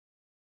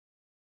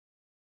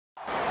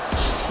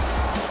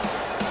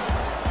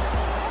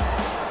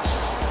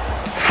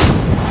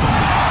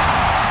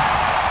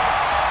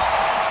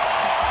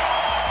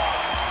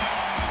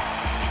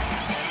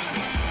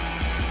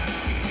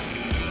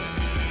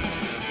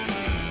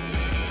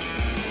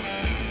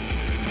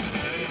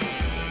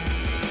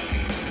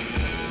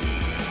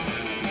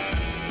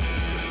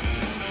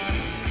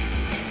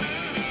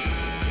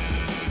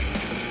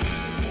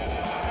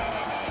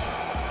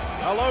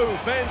Hello,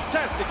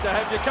 fantastic to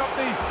have your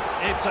company.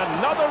 It's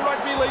another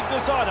rugby league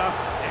decider.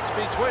 It's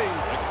between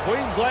the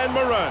Queensland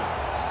Maroons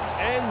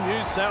and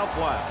New South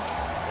Wales.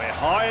 We're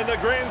high in the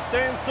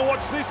grandstands to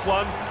watch this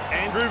one.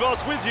 Andrew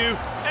Voss with you,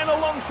 and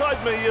alongside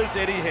me is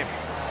Eddie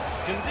Hemmings.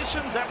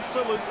 Conditions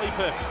absolutely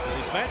perfect for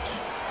this match.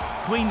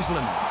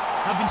 Queensland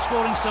have been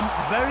scoring some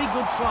very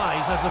good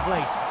tries as of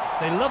late.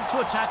 They love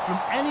to attack from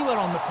anywhere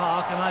on the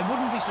park, and I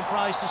wouldn't be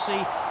surprised to see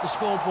the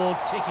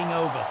scoreboard ticking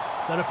over.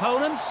 Their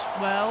opponents,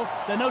 well,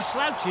 they're no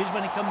slouches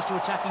when it comes to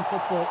attacking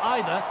football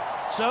either,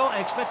 so I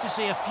expect to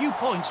see a few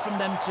points from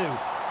them too.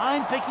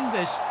 I'm picking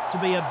this to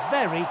be a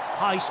very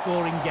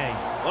high-scoring game.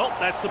 Well,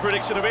 that's the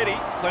prediction of Eddie.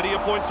 Plenty of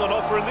points on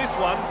offer in this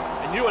one,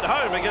 and you at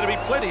home are going to be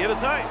plenty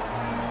entertained.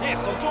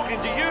 Yes, I'm talking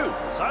to you.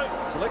 So,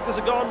 selectors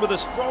are gone with a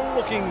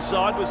strong-looking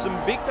side with some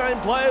big-name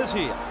players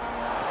here.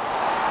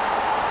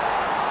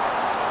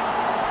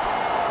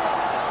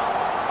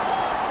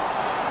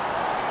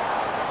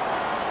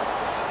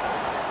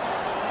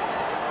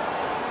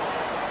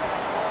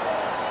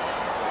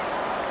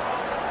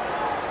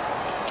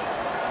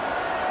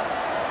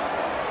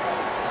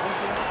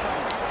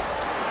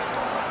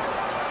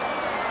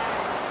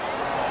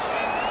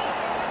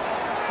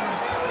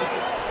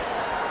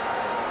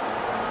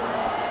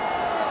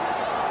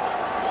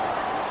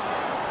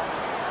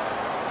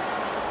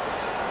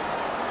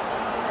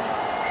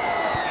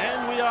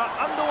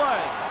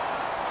 Underway.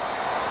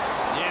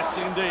 Yes,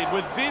 indeed.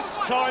 With this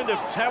kind of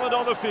talent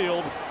on the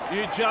field,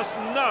 you just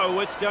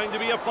know it's going to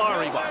be a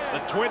fiery one. The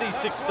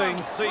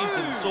 2016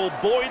 season saw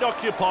Boyd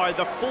occupy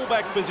the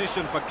fullback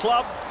position for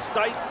club,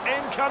 state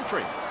and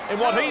country in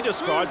what he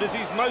described as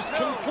his most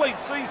complete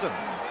season.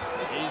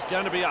 He's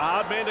going to be a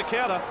hard man to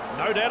counter,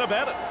 no doubt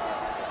about it.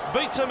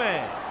 Beats a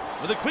man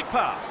with a quick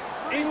pass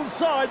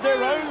inside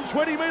their own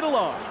 20-metre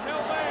line.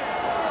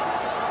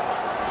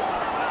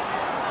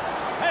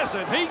 Has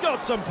it? He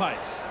got some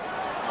pace.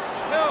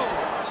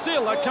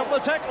 Still a couple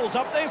of tackles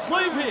up their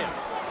sleeve here.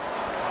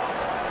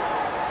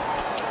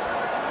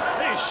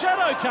 His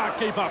shadow can't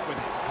keep up with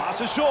him.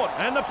 Pass is short,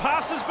 and the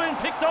pass has been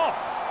picked off.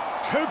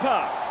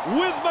 Cooper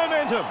with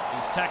momentum.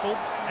 He's tackled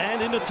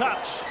and into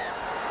touch.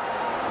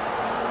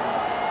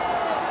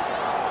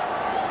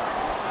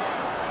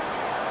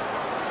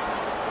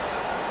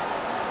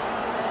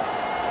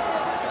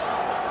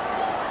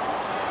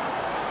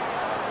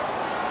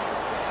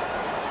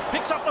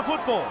 Picks up the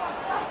football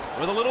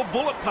with a little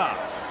bullet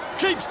pass.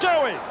 Keeps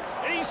going.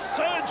 He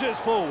surges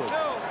forward.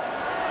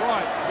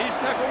 Right, he's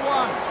tackle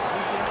one.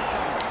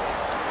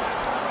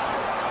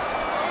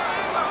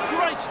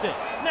 Great step.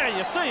 Now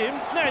you see him,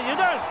 now you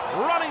don't.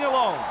 Running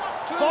along.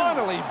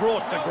 Finally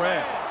brought to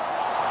ground.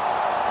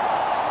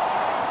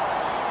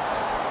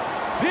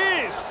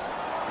 Pierce.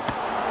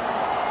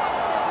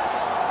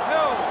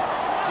 Held.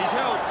 He's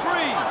held. 3.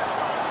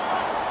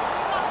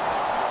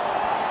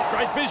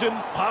 Great vision.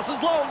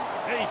 Passes long.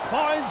 He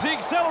finds the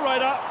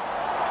accelerator.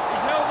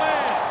 He's held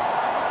there.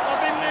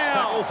 Love him now.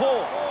 Tackle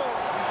 4.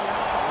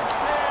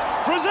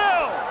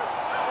 Frizzell.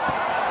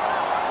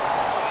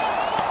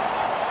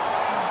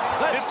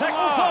 That's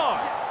tackle 5.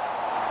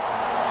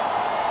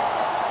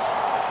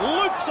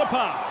 Loops a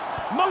pass.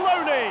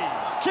 Maloney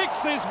kicks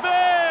this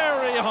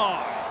very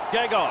high.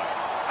 Gagai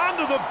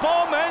under the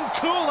bomb and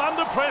cool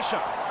under pressure.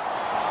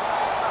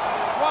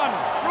 1.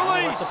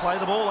 Release. He'll have to play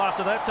the ball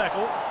after that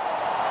tackle.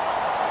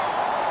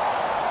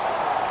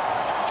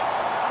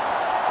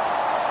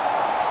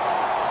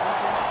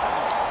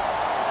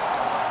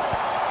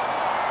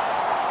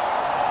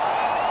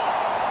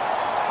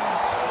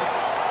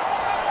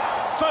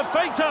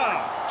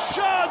 Fafita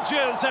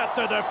charges at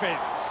the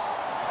defence.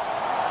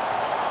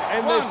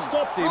 And they've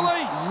stopped him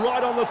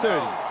right on the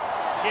 30.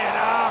 Get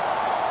up.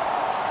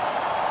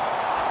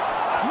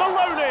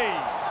 Maloney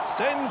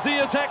sends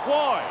the attack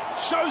wide.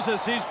 Shows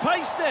us his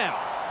pace now.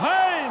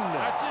 Hayne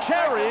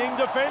carrying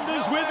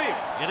defenders with him.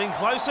 Getting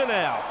closer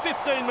now.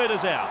 15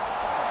 metres out.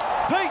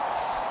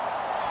 Peets.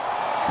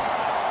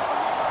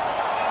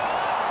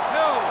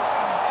 Held.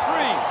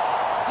 3.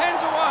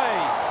 Hands away.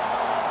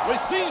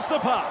 Receives the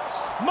pass.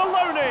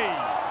 Maloney.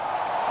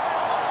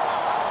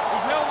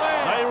 He's held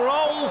there. They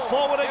roll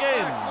forward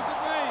again. Look at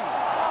me.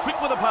 Quick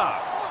with a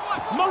pass.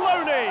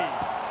 Maloney.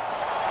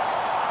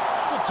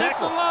 Good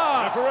tackle.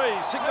 Referee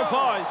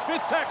signifies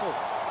 5th tackle.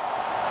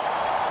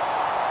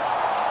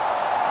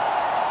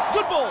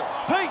 Good ball.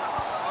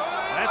 Peets.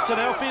 That's an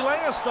Alfie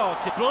Langer style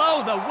kick.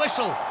 Blow the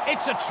whistle.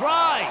 It's a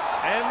try.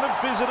 And the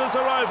visitors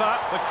are over.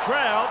 The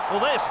crowd,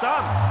 well, they're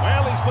stunned.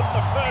 Well, he's put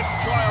the first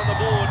try on the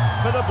board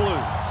for the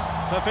Blues.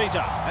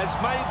 Fafita has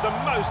made the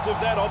most of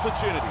that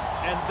opportunity,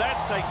 and that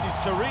takes his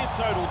career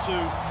total to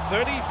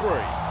 33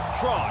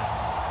 tries.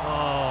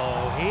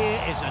 Oh,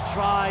 here is a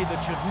try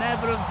that should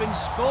never have been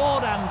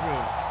scored, Andrew.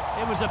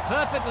 It was a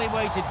perfectly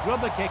weighted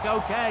grubber kick,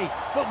 okay,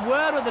 but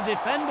where are the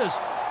defenders?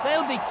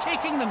 They'll be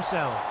kicking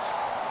themselves.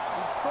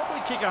 He'll probably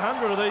kick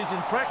 100 of these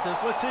in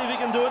practice. Let's see if he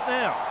can do it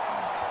now.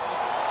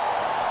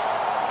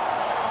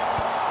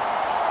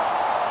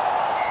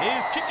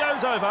 His kick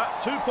goes over,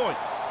 2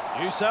 points.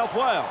 New South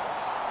Wales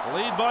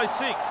lead by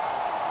 6.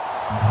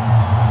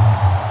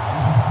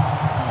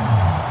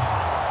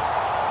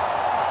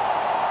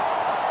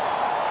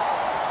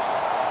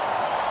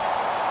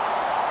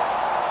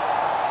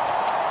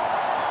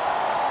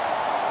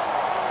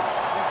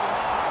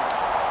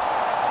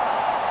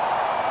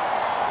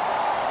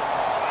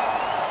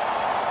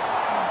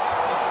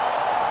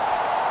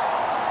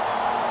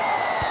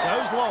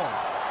 Goes long.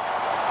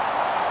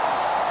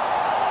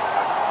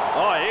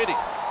 Oh, Eddie,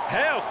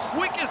 how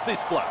quick is this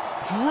bloke?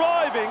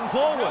 Driving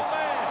forward.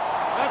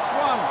 That's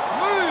one.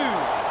 Move.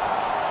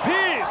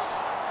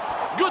 Pierce.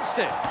 Good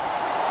step.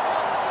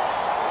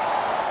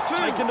 Two.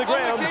 Taken to On the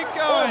ground. kick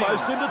going.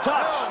 Almost into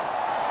touch.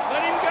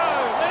 Let him go.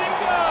 Let him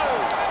go.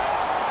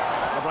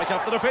 They break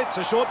up the defence.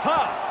 A short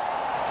pass.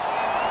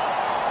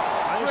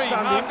 They've Three.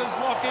 stunned him. Markers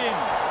lock in.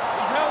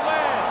 He's held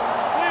there.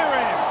 Clear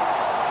him.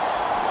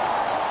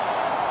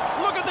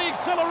 Look at the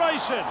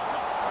acceleration.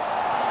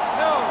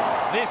 Held.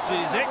 This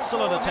is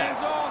excellent attack.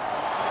 Hands off.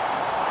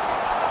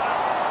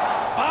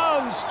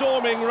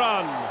 Barnstorming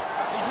run.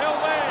 He's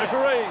held there.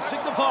 Referee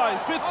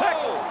signifies fifth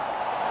tackle.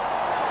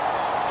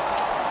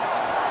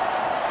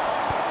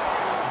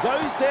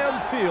 Goes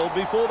downfield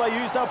before they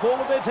used up all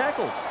of their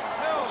tackles.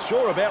 Held.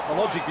 Sure about the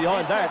logic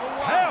behind that.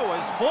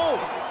 Powers forward.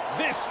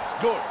 This is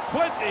good.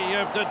 Plenty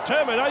of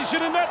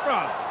determination in that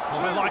run.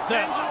 Well, they like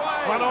that. Hands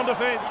away. Front on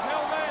defence. He's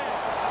held there.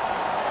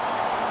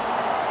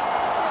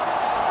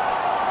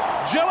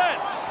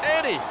 Gillette.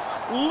 Eddie.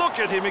 Look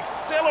at him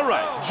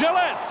accelerate.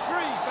 Gillette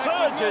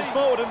surges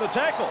forward in the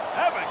tackle.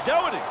 Have a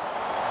go at him.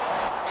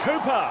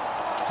 Cooper.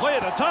 Clear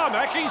to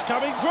tarmac. He's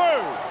coming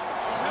through.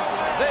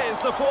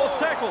 There's the fourth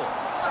tackle.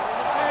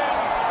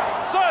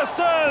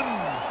 Thurston.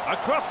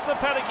 Across the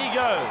paddock he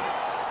goes.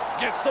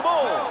 Gets the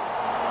ball.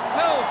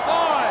 Held.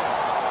 5.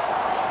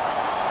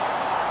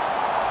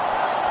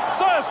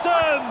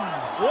 Thurston.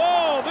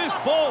 Whoa, this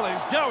ball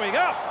is going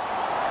up.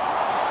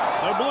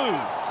 The Blues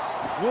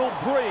will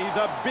breathe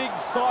a big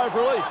sigh of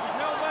relief.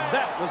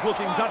 That was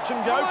looking touch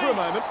and go for a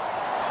moment.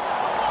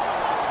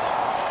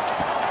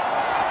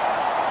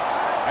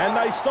 And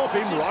they stop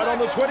him right on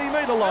the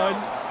 20-metre line.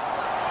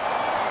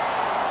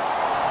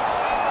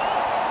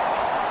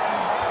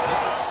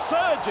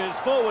 Surges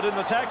forward in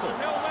the tackle. 3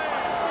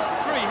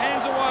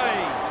 hands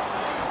away.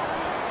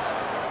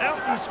 Out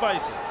in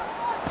spaces.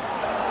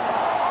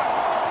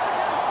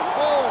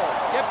 4.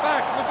 Get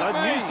back. Look The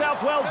at me. New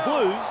South Wales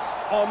Blues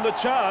on the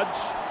charge.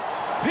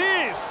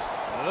 Pierce.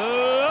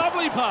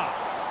 Lovely pass.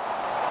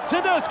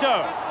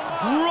 Tedesco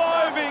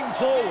driving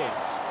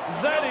forwards.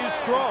 That is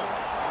strong.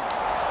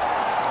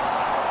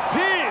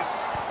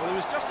 Pierce. Well, he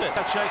was just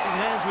shaking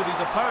hands with his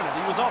opponent.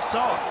 He was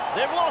offside.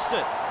 They've lost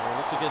it. They'll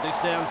look to get this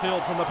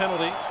downfield from the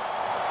penalty.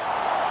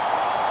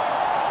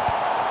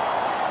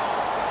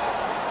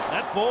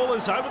 That ball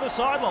is over the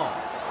sideline.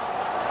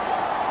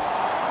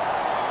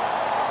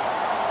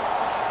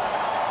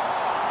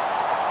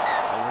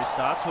 He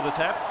restarts with a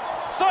tap.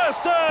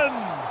 Thurston!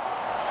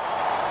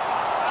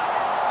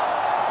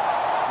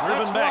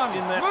 Driven back one.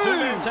 in that Move.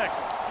 two-man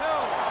tackle.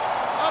 Held.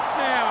 Up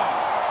now.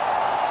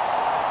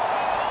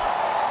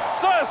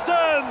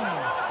 Thurston!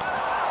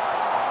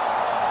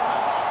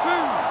 2.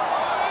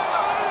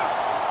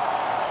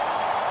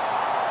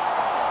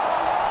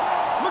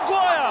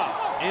 Maguire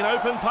in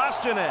open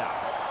pasture now.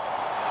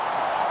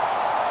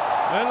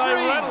 And they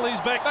 3. rattle his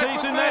back teeth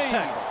with in me. that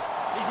tackle.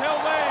 He's held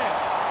there.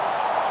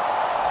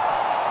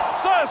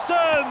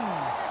 Thurston!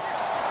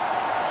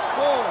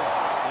 4.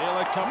 Still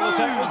a couple of Move.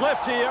 tackles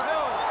left here.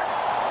 Held.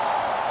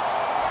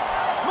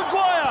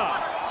 Maguire!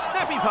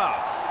 Snappy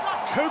pass.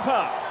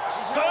 Cooper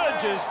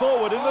surges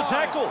forward in the 5.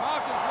 tackle.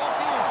 Markers lock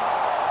in.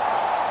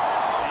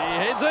 He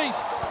heads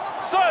east.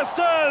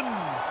 Thurston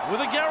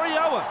with a Gary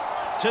Owen.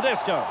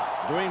 Tedesco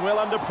doing well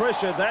under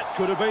pressure. That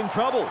could have been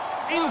trouble.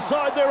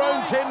 Inside their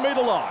own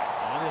 10-metre line.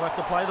 And he'll have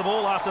to play the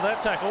ball after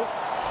that tackle.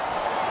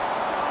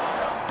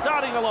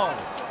 Darting along.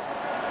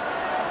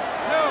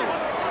 Held.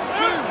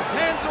 2.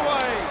 Hands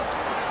away.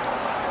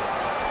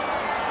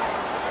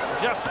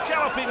 Just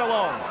galloping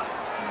along.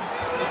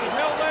 He's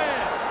held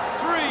there.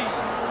 3.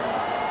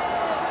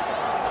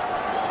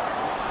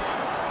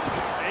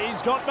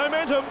 He's got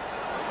momentum.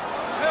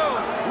 Held.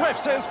 Ref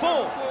says 4.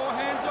 4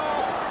 hands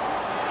off.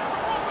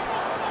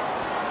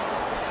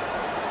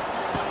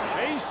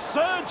 He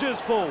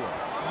surges forward.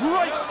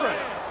 Great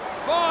strength.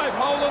 5.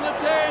 Holding a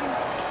 10.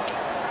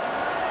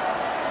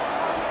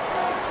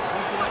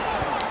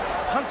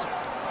 Hunts.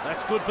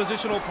 That's good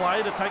positional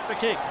play to take the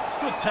kick.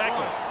 Good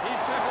tackle. He's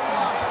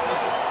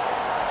tackled 1.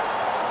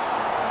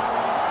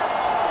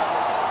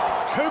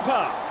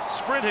 Cooper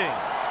sprinting.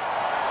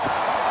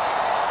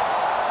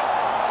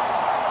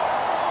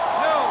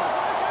 Held.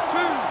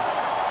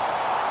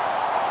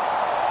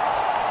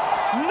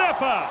 2.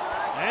 Napper.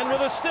 And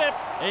with a step,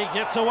 he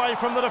gets away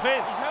from the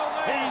defence.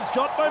 He's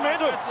got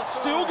momentum.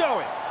 Still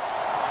going.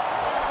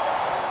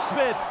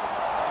 Smith.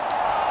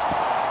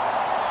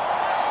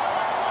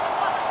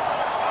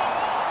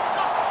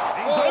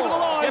 He's over the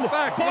line. Get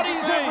back,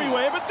 Bodies look at me.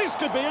 everywhere, but this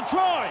could be a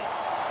try.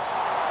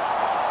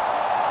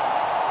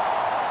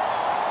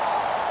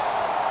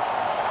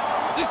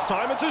 This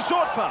time it's a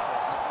short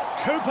pass.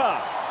 Cooper,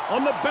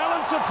 on the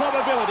balance of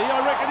probability,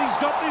 I reckon he's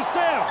got this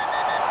down.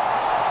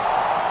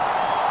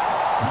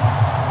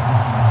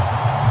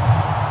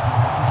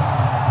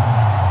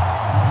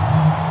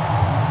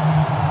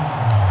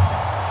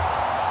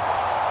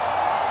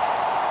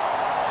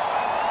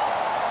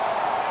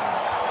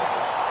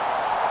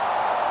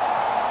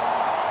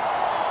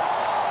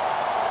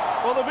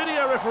 Well, the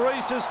video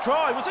referee says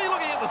try. Was he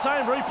looking at the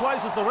same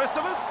replays as the rest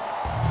of us?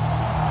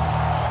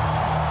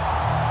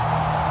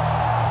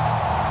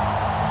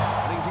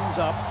 Putting things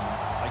up.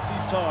 Takes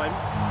his time.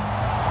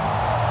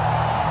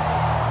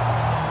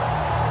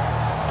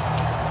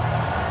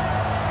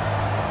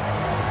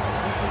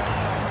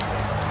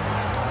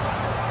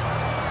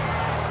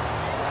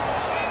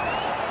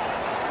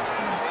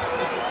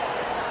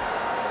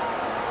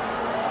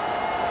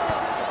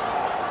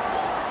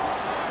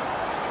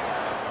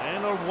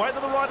 Way to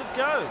the right it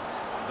goes.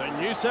 The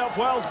New South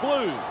Wales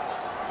Blues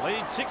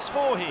lead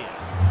 6-4 here.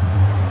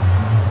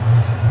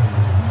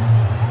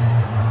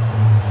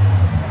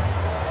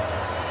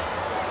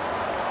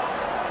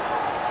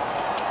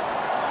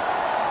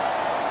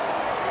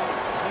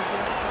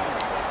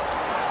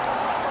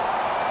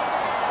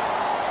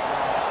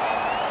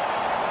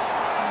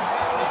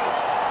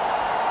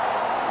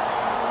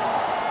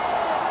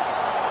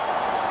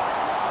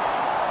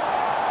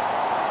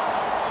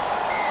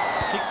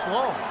 Kicks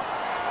long.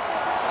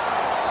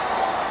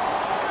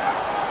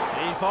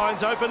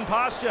 Finds open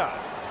pasture.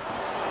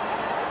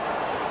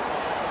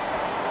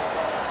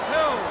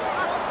 Hill,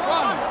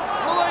 run,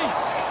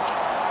 release.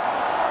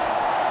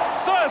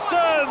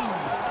 Thurston!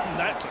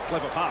 That's a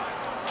clever pass.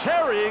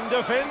 Carrying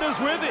defenders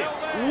with him.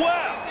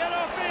 Wow! Get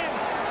off in.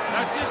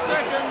 That's your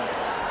second.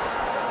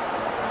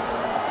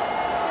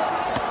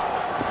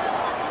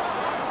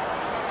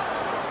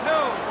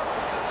 Hill,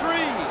 3,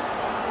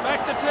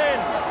 back to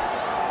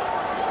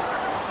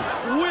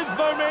 10. With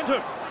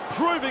momentum,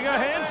 proving a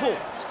handful.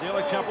 Still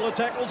a couple of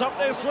tackles up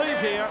their sleeve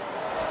here.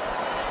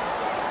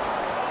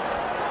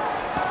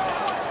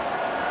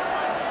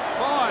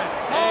 5.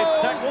 It's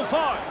tackle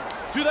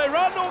 5. Do they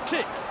run or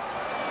kick?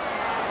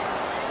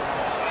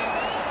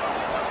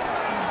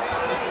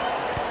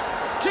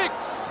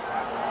 Kicks.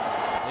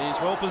 He's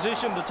well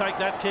positioned to take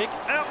that kick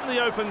out in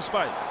the open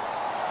space.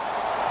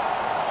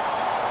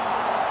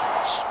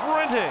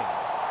 Sprinting.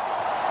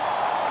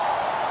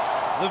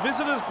 The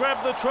visitors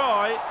grab the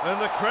try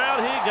and the crowd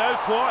here go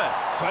quiet.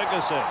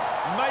 Ferguson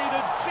made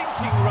a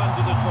jinking run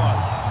to the try.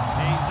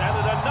 He's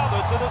added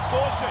another to the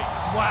score sheet.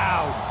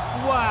 Wow,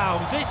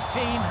 wow, this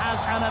team has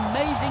an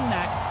amazing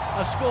knack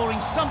of scoring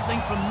something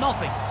from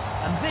nothing,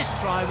 and this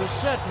try was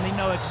certainly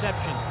no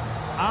exception.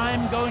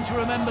 I'm going to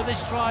remember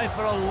this try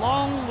for a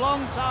long,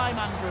 long time,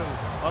 Andrew.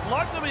 I'd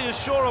like to be as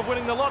sure of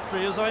winning the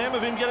lottery as I am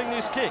of him getting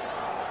this kick.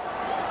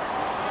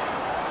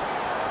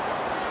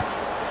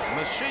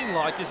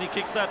 Machine-like as he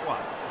kicks that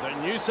one. The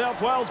New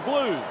South Wales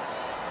Blues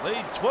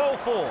lead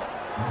 12-4.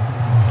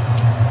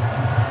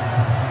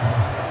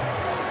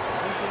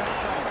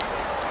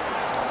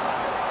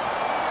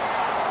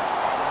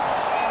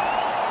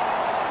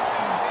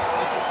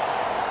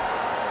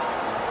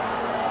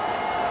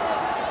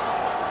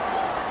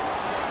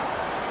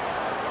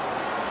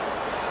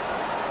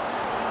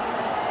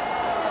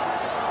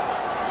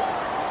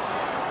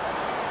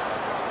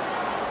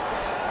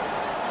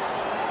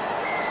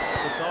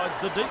 Decides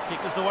the deep kick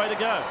is the way to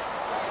go.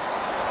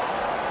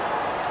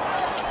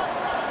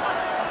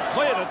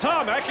 Clear to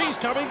tarmac, he's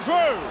coming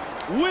through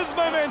with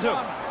momentum.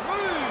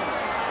 Move!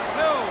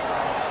 Hill,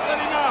 let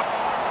him up.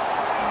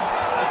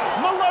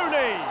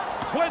 Maloney,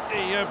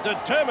 plenty of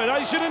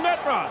determination in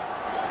that run.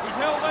 He's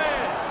held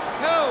there.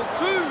 Hill,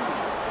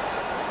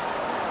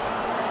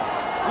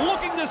 2.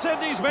 Looking to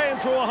send his man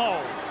through a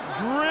hole.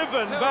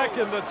 Driven Hill, back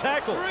in the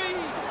tackle. 3.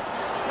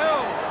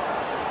 Hill.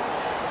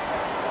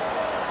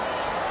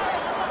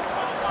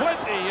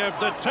 Plenty of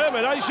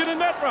determination in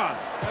that run.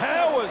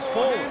 Powers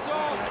forward. Hands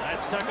off.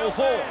 That's tackle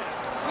 4.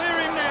 Clear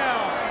him now.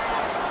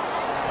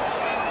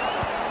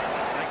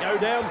 They go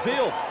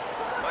downfield.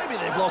 Maybe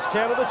they've lost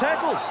count of the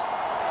tackles.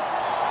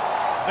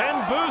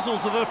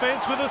 Bamboozles the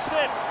defence with a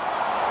step.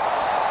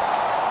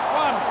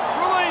 1.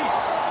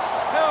 Release.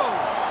 Hill.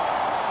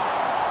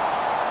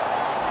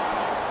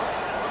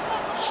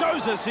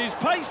 Shows us his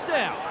pace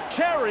now.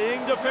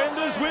 Carrying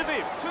defenders with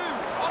him. 2.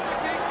 On the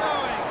keep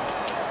going.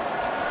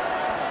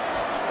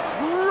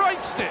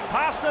 Great step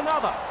past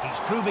another. He's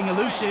proving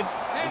elusive.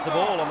 With the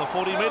ball on the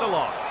 40-metre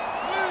line.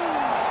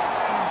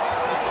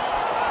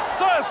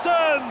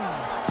 Thurston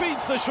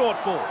feeds the short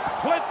ball.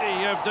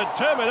 Plenty of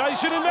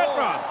determination in that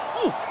run.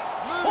 Ooh,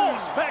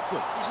 force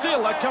backwards.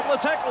 Still a couple of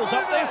tackles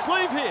up their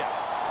sleeve here.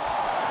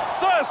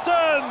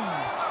 Thurston!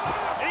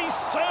 He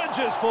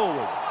surges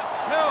forward.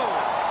 Hill,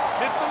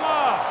 hit the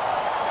mark.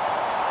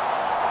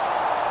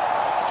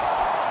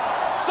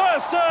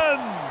 Thurston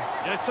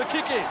gets a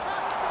kick in.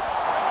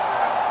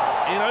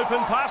 In open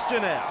pasture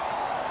now.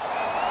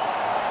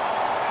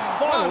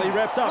 Finally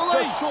wrapped up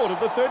just short of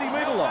the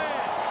 30-metre line.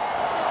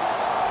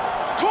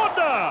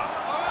 Corner!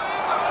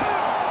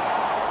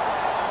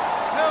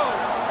 Hill,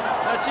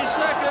 that's his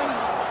second.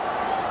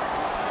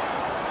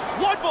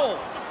 White ball!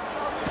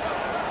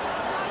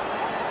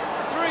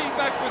 3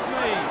 back with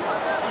me.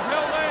 He's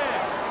held there.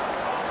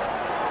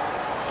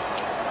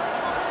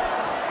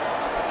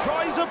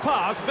 Tries a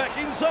pass back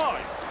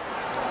inside.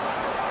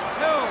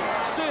 Hill.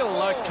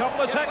 Still a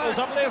couple of tackles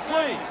up their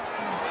sleeve.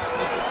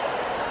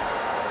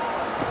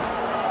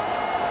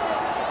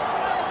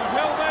 He's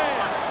held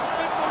there.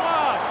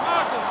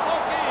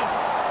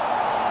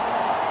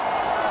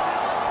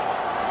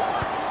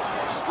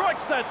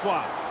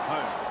 one.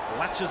 Home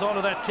latches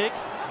onto that kick,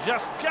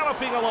 just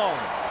galloping along.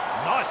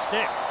 Nice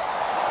step.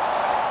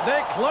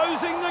 They're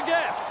closing the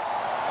gap.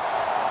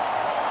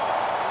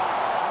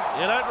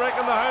 You don't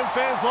reckon the home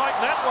fans like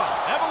that one?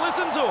 Have a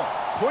listen to them.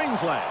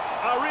 Queensland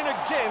are in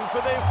again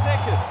for their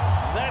second.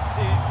 That's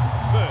his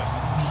first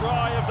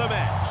try of the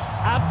match.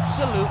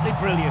 Absolutely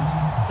brilliant.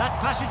 That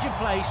passage of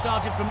play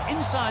started from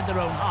inside their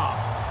own half.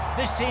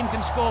 This team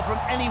can score from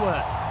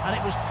anywhere, and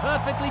it was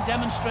perfectly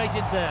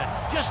demonstrated there.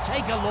 Just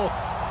take a look.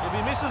 If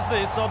he misses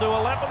this, I'll do a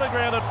lap of the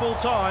ground at full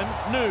time.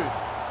 Nude.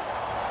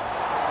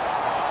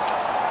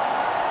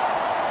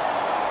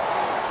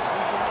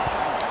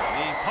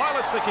 He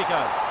pilots the kick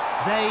over.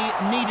 They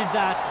needed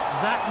that.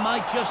 That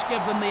might just give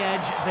them the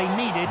edge they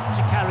needed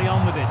to carry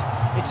on with it.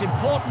 It's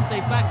important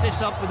they back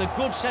this up with a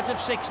good set of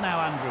 6 now,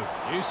 Andrew.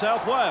 New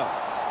South Wales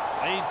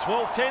lead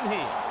 12-10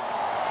 here.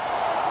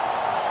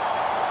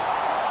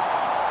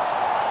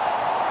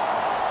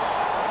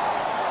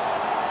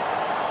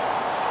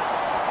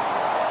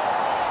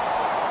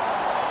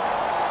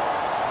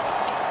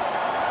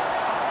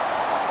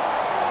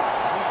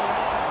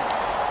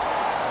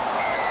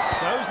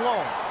 Goes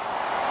long.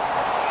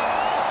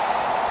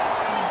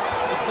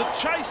 The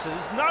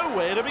chasers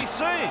nowhere to be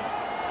seen.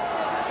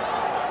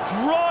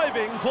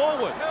 Driving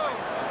forward.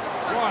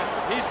 Right,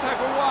 here's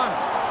tackle one.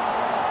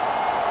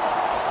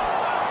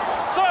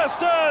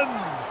 Thurston!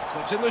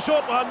 Slips in the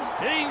short one.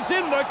 He's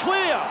in the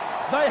clear.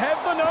 They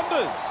have the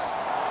numbers.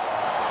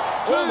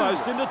 Two.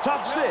 Almost into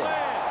touch there.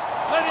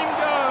 Let him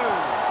go.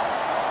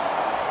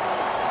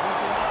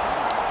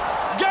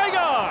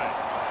 Gagai!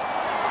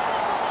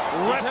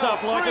 Wrapped held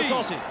up like a free.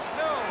 sausage.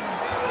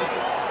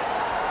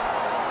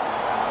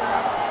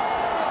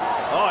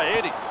 Oh,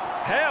 Eddie,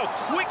 how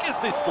quick is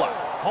this bloke?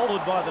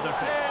 Halted by the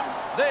defence.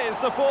 There's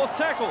the 4th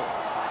tackle.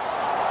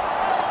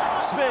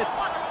 Smith.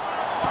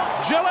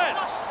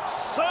 Gillette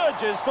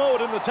surges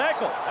forward in the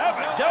tackle. Have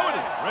a go at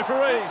him.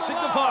 Referee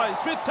signifies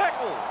 5th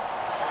tackle.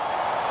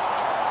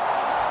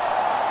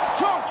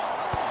 Chonk.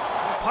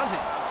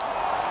 Punting.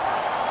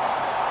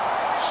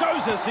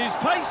 Shows us his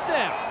pace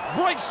now.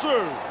 Breaks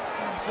through.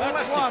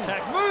 That's Classic one.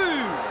 tackle.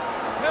 Move.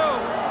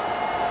 Held.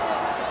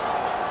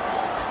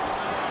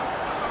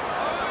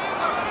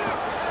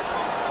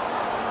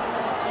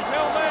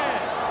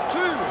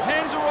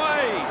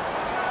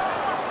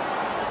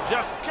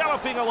 Just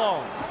galloping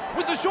along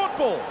with the short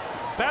ball.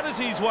 Batters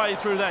his way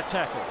through that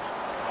tackle.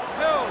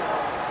 Held.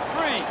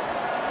 3.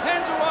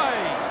 Hands away.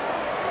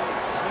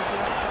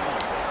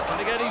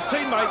 Gonna get his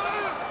teammates.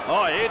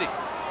 Oh, Eddie,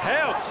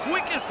 how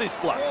quick is this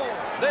bloke?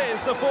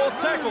 There's the 4th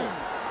tackle.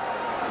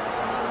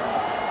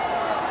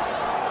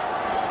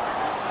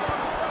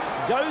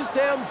 Goes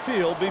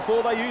downfield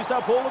before they used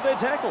up all of their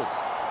tackles.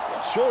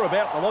 Not sure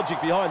about the logic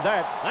behind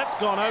that. That's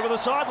gone over the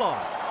sideline.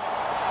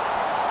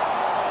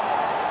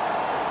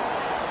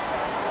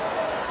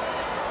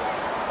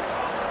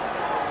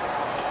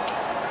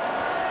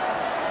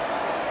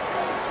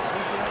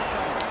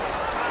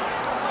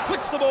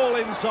 Flicks the ball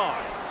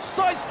inside.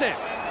 Sidestep.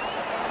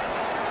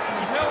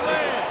 He's held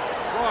there.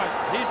 Right,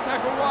 here's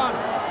tackle one.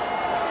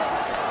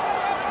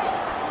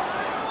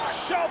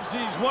 Shoves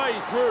his way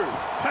through.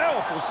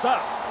 Powerful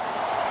stuff.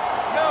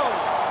 Held.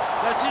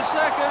 That's his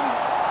second.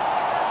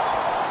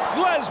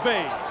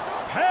 Glasby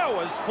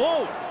powers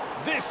forward.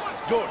 This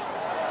is good.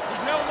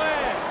 He's held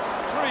there.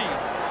 3.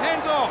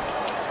 Hands off.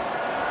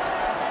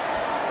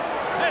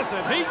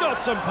 Hasn't he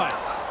got some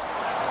pace?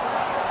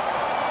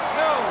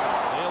 Held.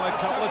 Still a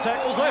couple of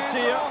tackles left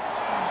here.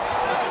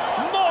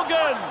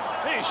 Morgan!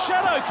 His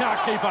shadow can't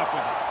keep up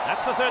with him.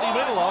 That's the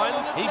 30-metre line.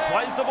 He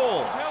plays the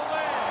ball. He's held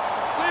there.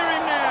 Clear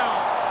him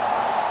now.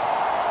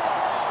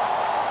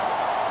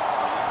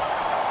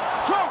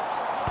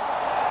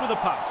 With a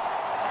punt.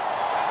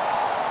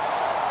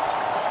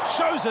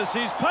 Shows us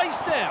his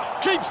pace now.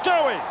 Keeps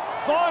going.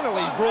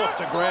 Finally brought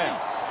to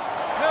ground.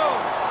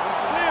 Held.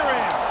 Clear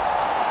him.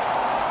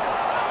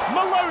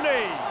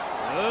 Maloney.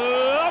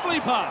 Lovely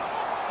pass.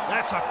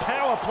 That's a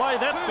power play,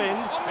 that Finn.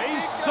 He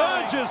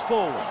surges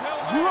forward.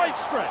 Great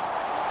strength.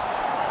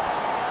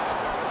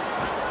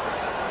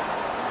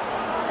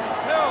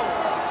 Held.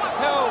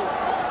 Held.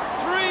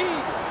 3.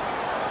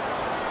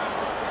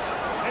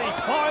 He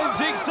finds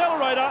the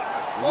accelerator.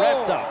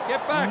 Wrapped up.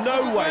 Get back. No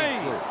Look at way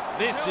me. through.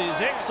 This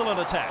is excellent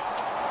attack.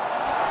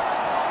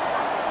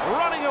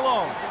 Running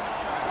along.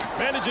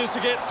 Manages to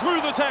get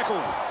through the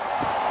tackle.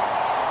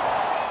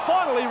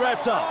 Finally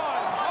wrapped up.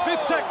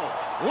 5th tackle.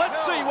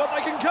 Let's see what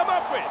they can come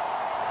up with.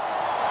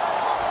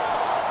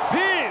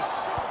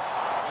 Pearce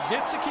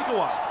gets a kick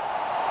away.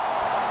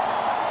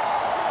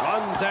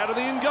 Runs out of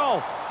the in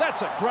goal.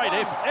 That's a great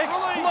effort.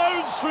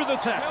 Explodes through the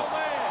tackle. Held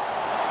there.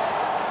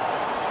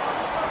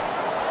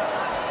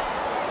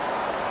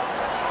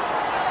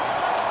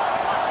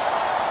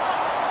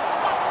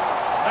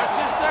 That's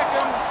his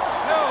second.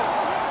 Held.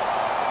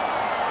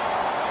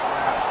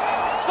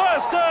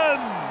 Thurston!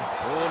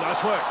 Oh,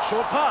 nice work.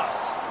 Short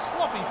pass.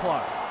 Sloppy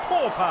play.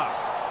 Poor pass.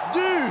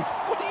 Dude,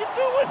 what are you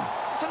doing?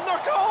 It's a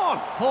knock on.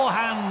 Poor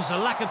hands, a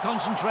lack of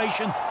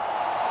concentration.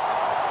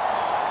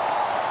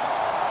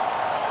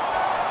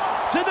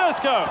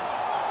 Tedesco.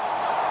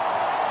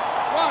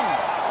 One.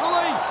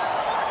 Release.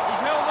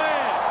 He's held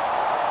there.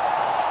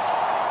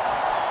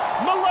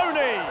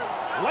 Maloney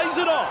lays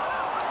it off.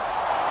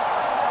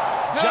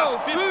 Just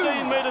Held.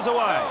 15 metres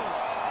away.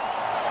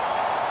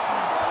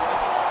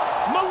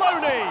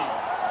 Maloney.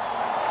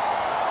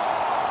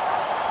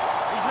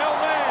 He's held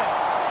there.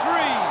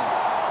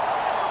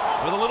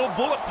 3. With a little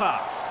bullet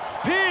pass.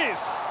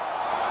 Pearce.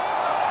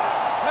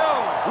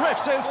 Held. Ref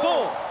says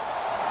 4.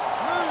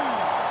 Move.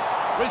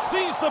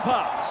 Receives the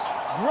pass.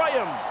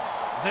 Graham.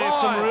 There's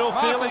some 5. real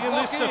Marcus, feeling in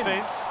this lock in.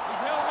 defence.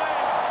 He's held there.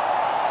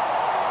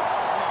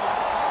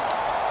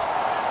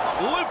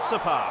 Loops a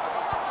pass.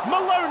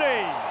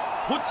 Maloney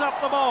puts up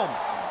the bomb.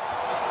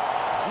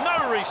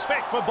 No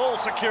respect for ball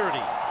security.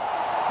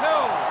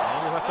 Held.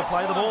 And you'll have to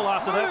play the ball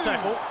after that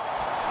tackle.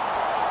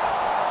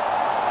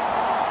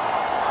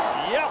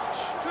 Ouch!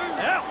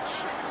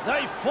 Ouch!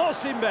 They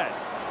force him back.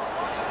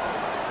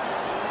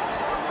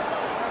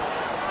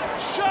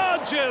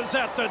 Charges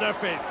at the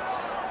defence.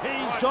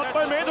 He's got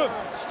momentum.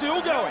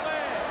 Still going.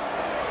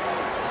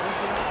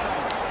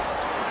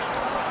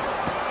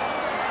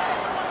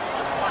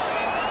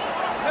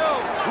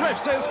 Held. Ref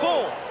says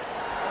 4.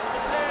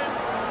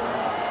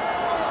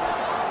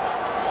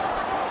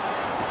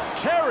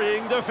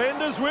 Carrying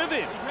defenders with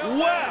him.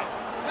 Wow!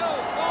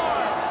 Held.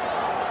 5.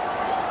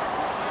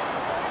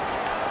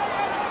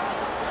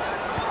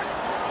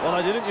 Well,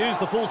 they didn't use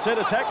the full set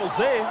of tackles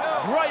there.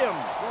 Graham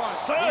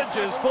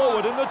surges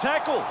forward in the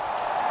tackle.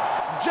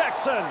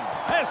 Jackson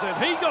has it.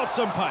 He got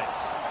some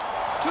pace.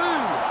 2.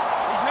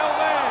 He's held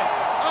there.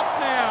 Up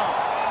now.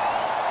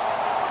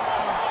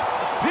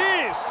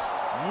 Pearce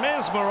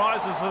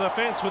mesmerises the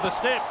defence with a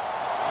step.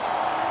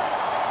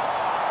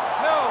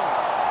 Held.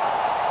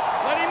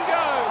 Let him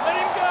go. Let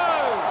him go.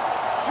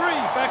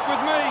 3. Back with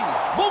me.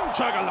 Boom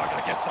chugga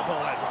gets the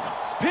ball out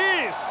once.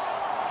 Pearce.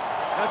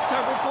 That's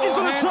tackle 4. Is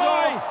it a Hands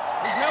try? off.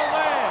 He's held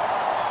there.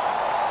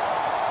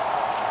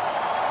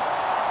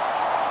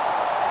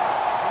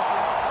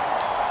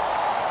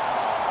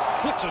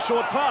 Flicks a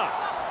short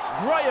pass.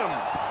 Graham.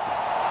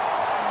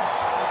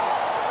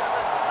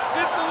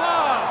 5th and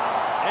last.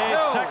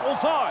 It's Held. tackle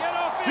 5. Get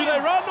off Do him. they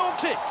run or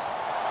kick?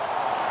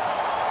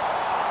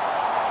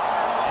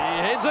 He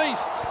heads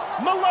east.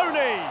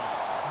 Maloney.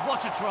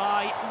 What a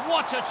try,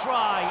 what a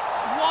try,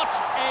 what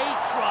a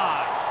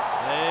try.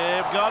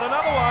 They've got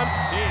another one.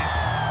 Yes,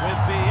 with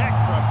the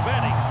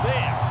acrobatics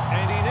there.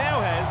 And he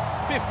now has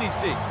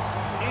 56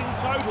 in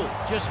total.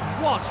 Just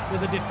what were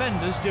the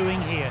defenders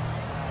doing here?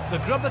 The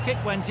grubber kick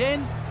went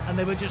in, and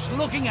they were just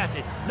looking at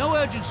it. No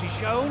urgency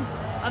shown,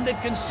 and they've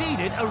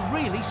conceded a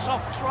really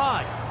soft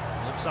try.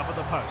 Looks up at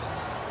the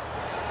posts.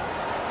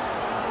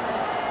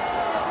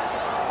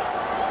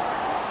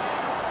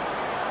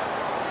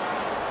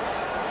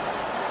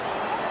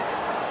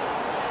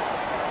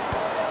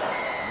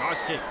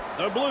 Nice kick.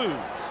 The Blues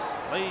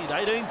lead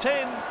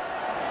 18-10.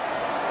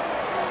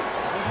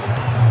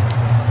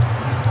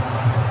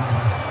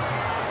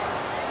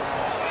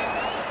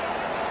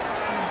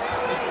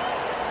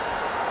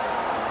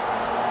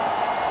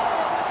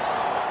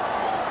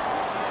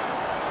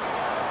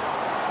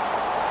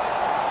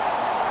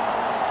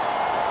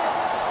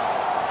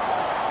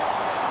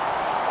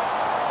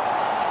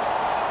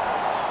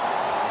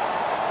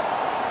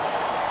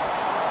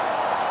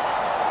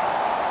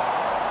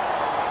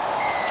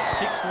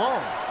 Kicks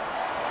long.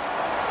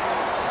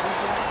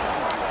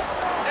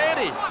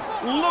 Eddie,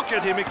 look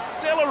at him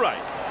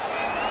accelerate.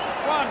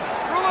 1.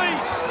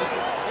 Release.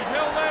 He's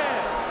held there.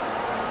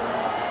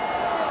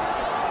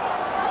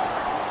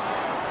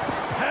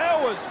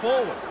 Powers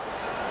forward.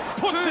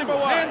 Puts 2. him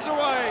away. Hands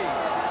away.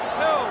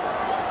 Held.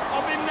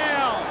 Of him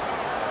now.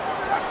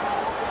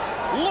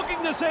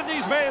 Looking to send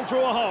his man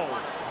through a hole.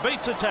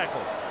 Beats a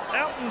tackle.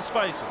 Out in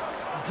spaces.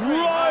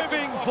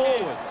 Driving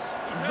forwards.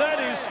 That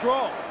is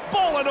strong.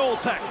 Ball and all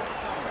tackle.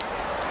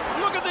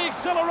 Look at the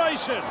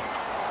acceleration.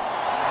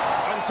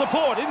 And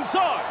support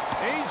inside.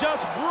 He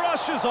just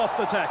brushes off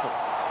the tackle.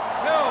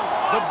 Held.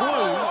 The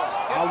Blues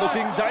are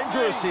looking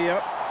dangerous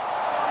here.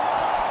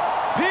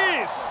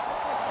 Pearce.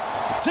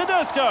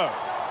 Tedesco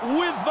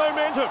with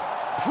momentum.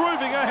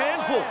 Proving a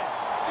handful.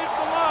 5th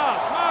and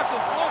last.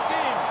 Marcus, lock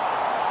in.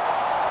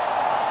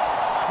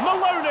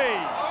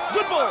 Maloney.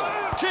 Good ball.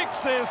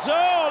 Kicks this.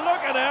 Oh,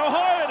 look at how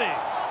high it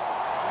is.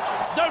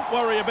 Don't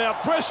worry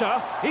about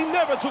pressure. He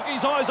never took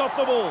his eyes off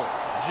the ball.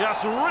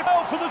 Just ripped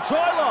out for the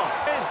try line.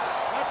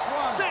 That's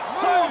 1. Set Move.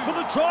 sail for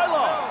the try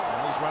line.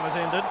 And his run has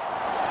ended.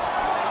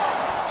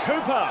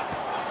 Cooper.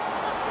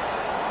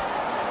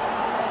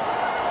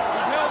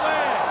 He's held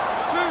there.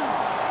 2.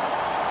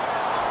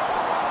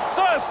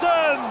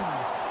 Thurston.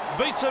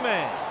 Beats a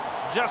man.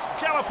 Just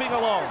galloping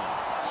along.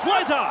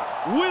 Slater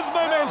with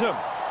momentum.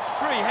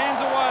 3. Hands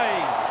away.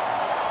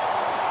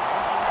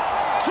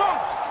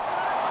 Cook.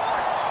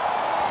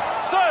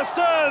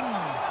 Thurston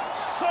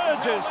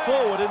surges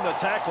forward in the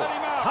tackle.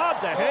 Hard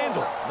to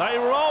handle. They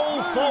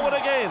roll forward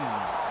again.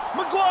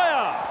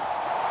 Maguire.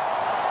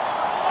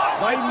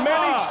 They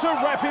manage to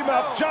wrap him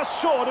up just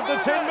short of the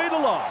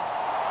 10-metre line.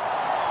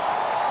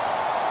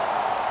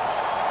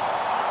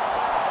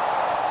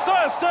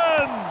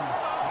 Thurston!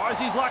 Tries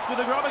his luck with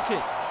a grubber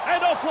kick.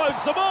 And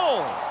offloads the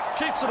ball.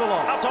 Keeps it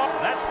along. Up top,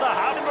 that's the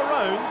Hardy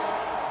Maroons.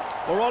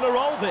 We're on a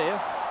roll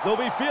there. They'll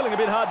be feeling a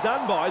bit hard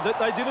done by that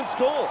they didn't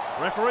score.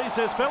 Referee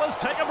says, fellas,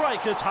 take a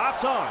break. It's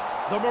half-time.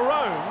 The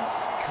Maroons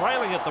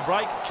trailing at the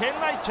break. Can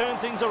they turn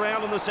things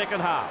around in the second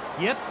half?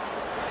 Yep.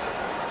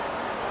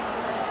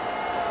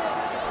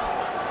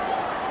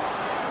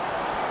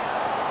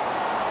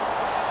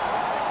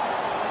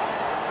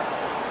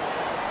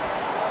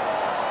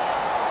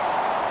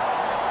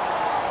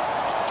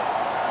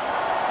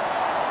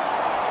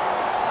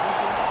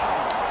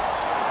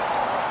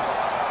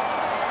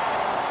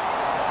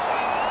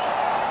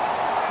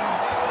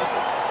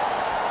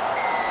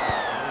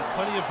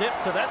 Plenty of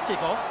depth to that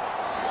kickoff.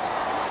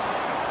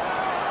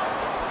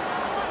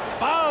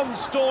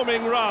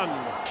 Barnstorming run,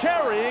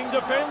 carrying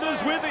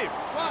defenders with him.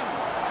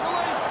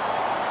 Release.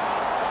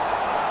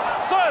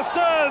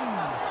 Thurston!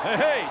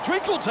 Hey,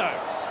 Twinkle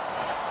Toes.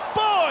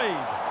 Boyd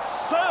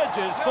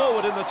surges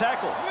forward in the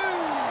tackle.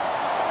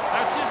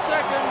 That's his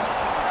second.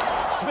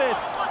 Smith.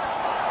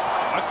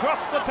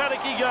 Across the paddock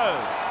he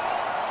goes.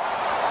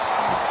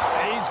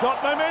 He's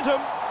got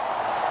momentum.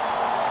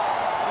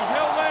 He's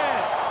held there.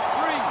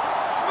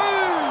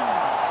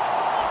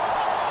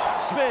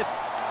 Smith.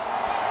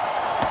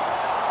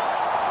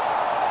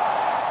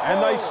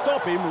 And they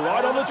stop him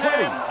right on the 20.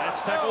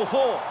 That's tackle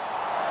 4.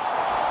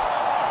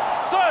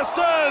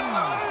 Thurston!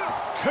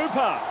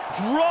 Cooper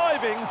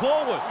driving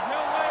forward. He's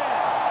held there.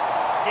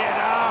 Get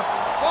up.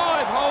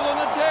 5, hold on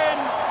the 10.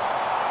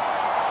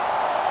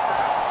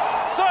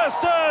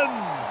 Thurston!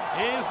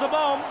 Here's the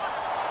bomb.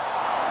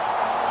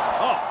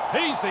 Oh,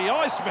 he's the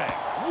Iceman.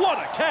 What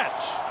a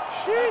catch.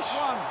 Sheesh.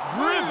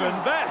 Driven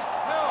back.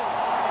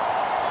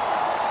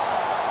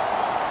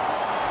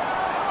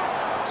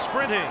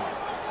 Sprinting.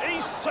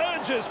 He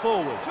surges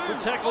forward. Good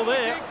tackle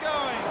there. Keep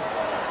going.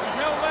 He's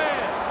held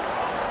there.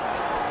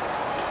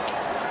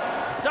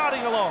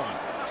 Darting along.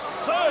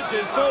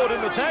 Surges forward in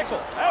the tackle.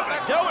 Have a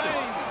go at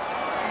him.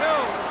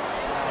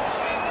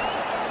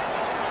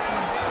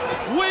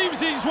 Weaves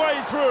his way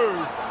through.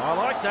 I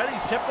like that.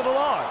 He's kept it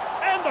alive.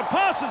 And the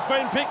pass has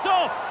been picked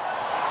off.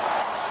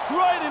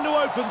 Straight into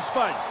open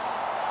space.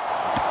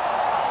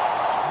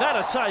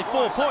 That'll save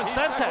 4 points,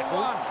 that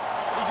tackle.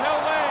 He's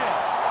held there.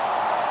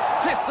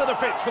 Tests the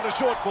defence with a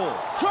short ball.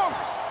 Crunk!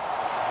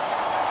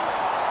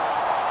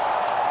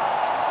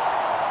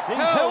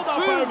 He's held up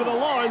over the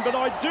line, but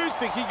I do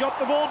think he got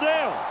the ball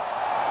down.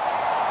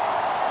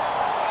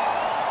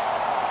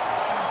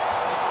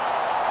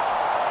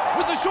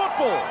 With the short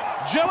ball,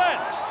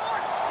 Gillette.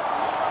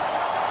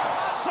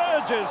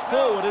 Surges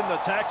forward in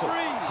the tackle.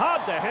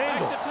 Hard to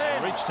handle.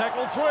 Reach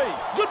tackle 3.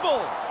 Good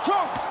ball.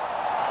 Crunk!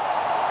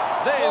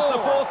 There's the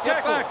 4th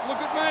tackle. Back. Look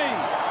at me.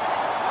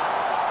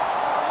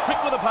 Quick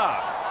with a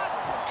pass.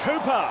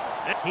 Cooper.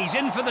 He's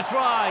in for the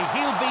try.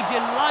 He'll be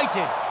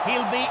delighted.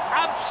 He'll be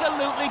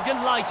absolutely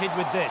delighted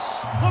with this.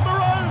 The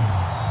Maroons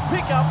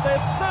pick up their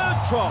 3rd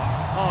try.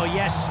 Oh,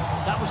 yes.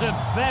 That was a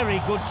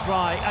very good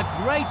try. A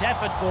great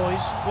effort,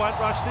 boys. Won't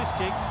rush this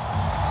kick.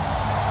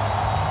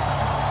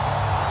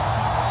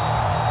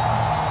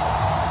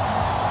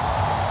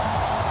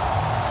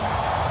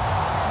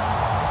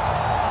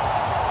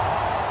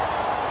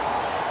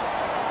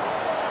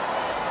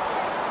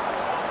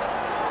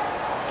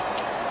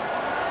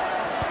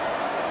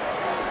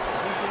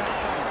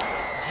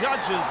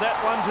 Judges that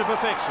one to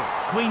perfection.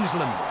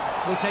 Queensland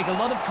will take a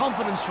lot of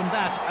confidence from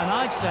that, and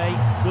I'd say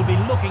we'll be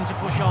looking to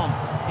push on.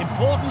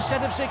 Important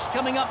set of 6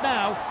 coming up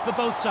now for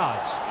both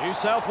sides. New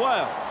South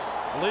Wales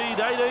lead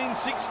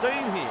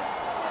 18-16 here.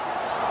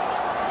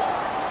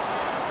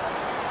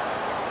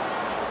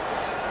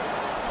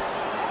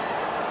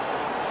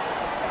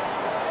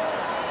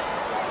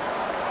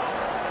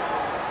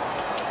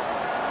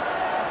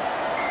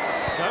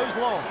 Goes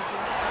long.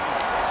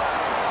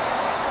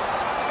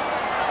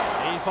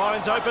 He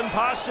finds open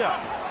pasture.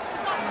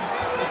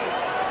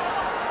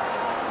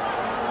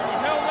 He's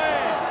held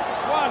there.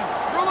 1,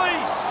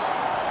 release.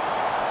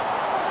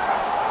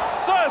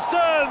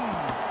 Thurston!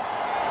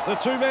 The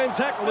 2-man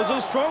tackle is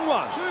a strong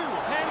one. 2,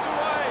 hands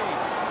away.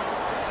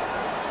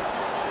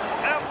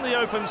 Out in the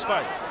open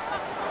space.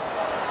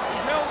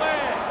 He's held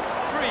there.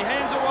 3,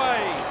 hands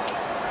away.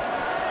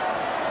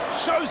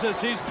 Shows us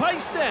his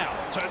pace now.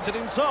 Turns it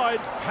inside.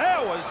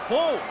 Powers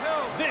forward.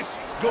 This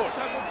is good.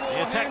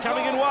 The attack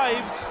coming in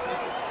waves.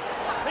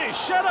 His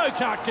shadow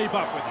can't keep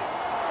up with him.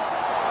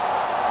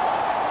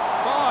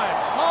 5,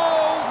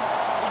 hold.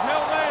 He's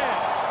held there.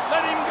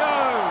 Let him go.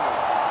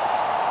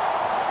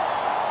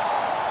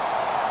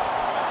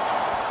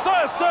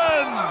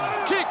 Thurston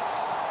kicks.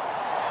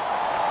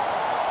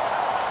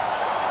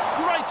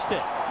 Great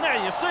step. Now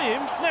you see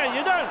him, now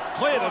you don't.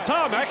 Clear the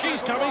tarmac,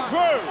 he's coming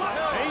through.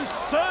 He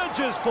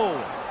surges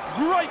forward.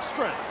 Great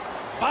strength.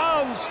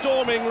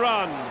 Barnstorming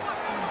run.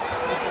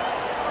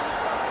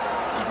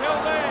 He's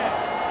held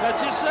there. That's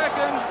his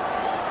second.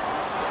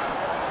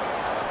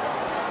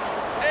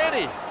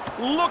 Eddie,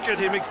 look at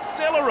him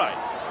accelerate.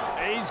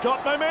 He's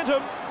got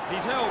momentum.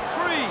 He's held.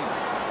 3,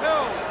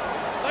 held.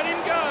 Let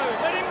him go.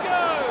 Let him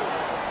go.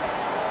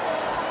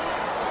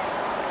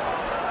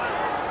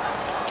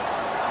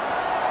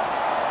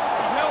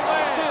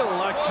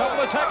 couple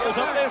of tackles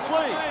up their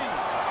sleeve.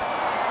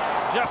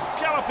 Just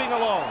galloping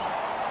along.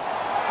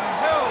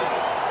 Held.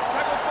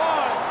 Tackle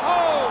 5.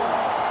 Hold.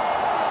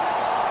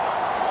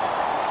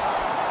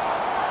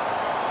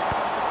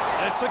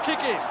 It's a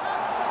kick in.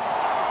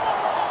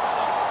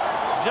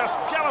 Just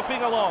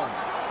galloping along.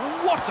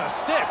 What a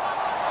step.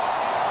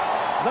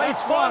 They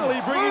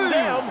finally bring him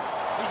down.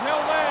 He's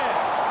held there.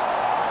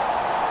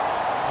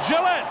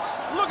 Gillette,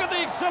 look at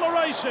the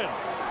acceleration.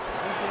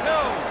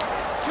 Held.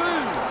 2.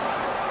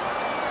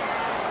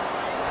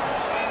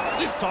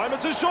 This time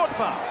it's a short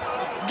pass.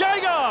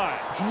 Gagai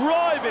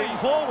driving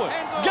forward.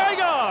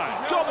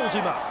 Gagai gobbles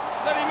him up.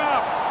 Let him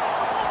up.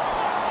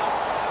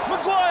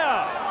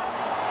 Maguire.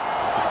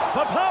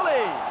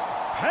 Papali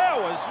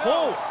powers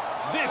forward.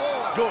 This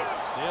is good.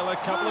 Still a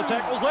couple of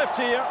tackles left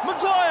here.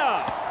 Maguire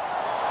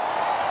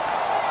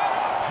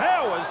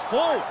powers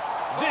forward.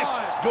 This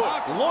is good.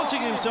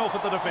 Launching himself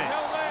at the defence.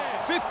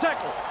 5th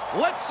tackle.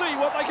 Let's see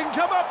what they can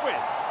come up with.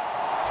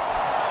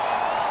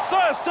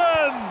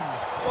 Thurston!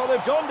 Well,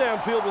 they've gone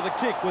downfield with a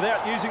kick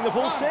without using the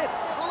full set.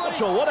 Not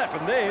sure what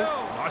happened there.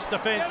 Nice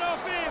defence. Get off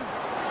him.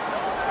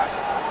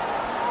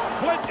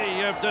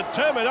 Plenty of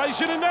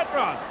determination in that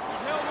run.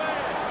 He's held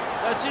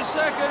there. That's his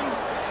second.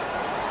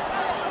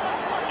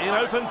 In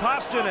open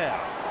pasture now.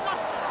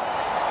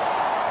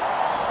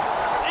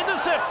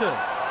 Intercepted.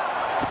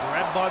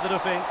 Grabbed by the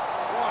defence.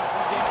 Right,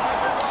 he's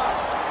tackle 1.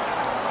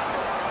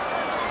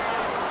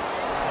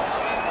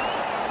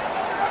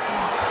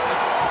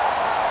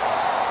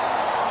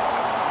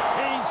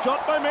 He's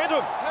got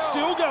momentum.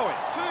 Still going.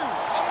 2.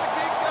 On the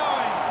kick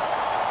going.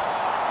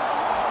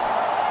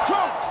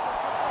 Crump.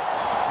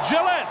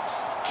 Gillette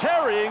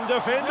carrying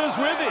defenders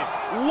with him.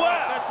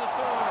 Wow. That's a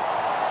third.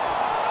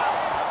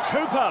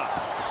 Cooper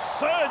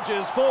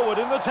surges forward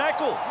in the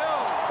tackle.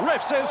 Held.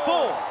 Ref says 4.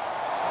 10.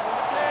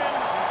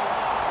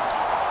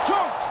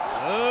 Crump.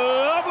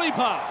 Lovely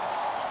pass.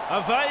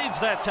 Evades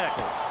that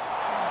tackle.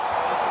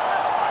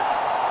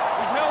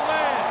 He's held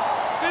there.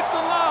 5th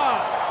and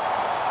last.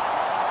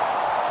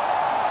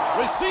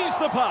 Receives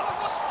the pass.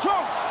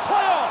 Crump.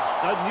 Play on.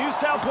 The New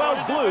South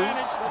Wales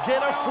Blues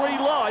get a free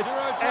life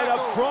and a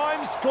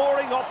prime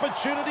scoring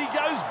opportunity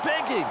goes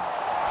begging.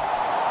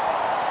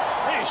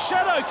 His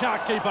shadow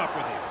can't keep up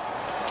with him.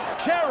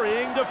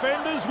 Carrying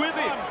defenders with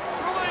him.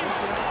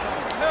 Release.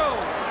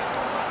 Held.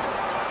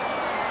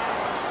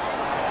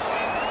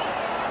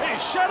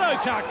 His shadow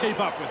can't keep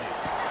up with him.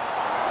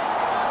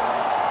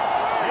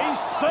 He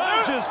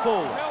surges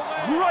forward.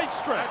 Great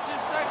stretch. That's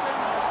his second.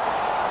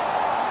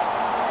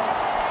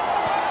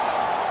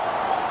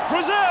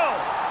 Frizzell!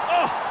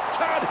 Oh,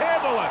 can't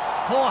handle it.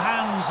 Poor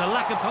hands, a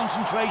lack of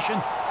concentration.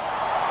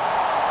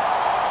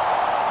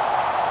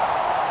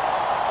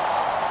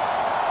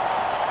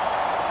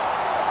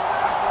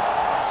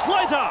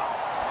 Slater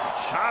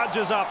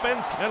charges up and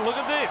look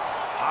at this.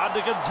 Hard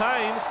to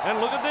contain and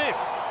look at this.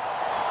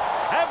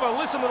 Have a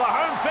listen to the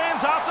home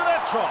fans after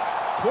that try.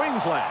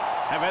 Queensland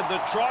have had the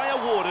try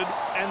awarded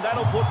and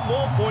that'll put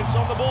more points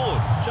on the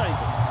board.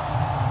 Chambers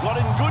got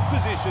in good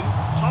position,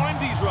 timed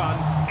his run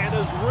and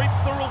has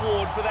reaped the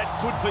reward for that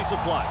good piece of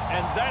play.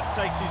 And that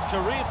takes his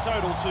career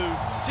total to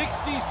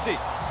 66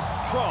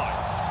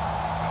 tries.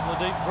 A couple of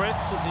deep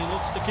breaths as he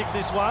looks to kick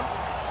this one.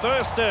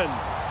 Thurston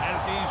has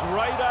his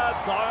radar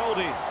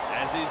dialed in.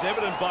 As is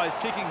evident by his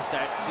kicking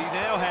stats, he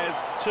now has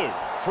 2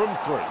 from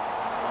 3.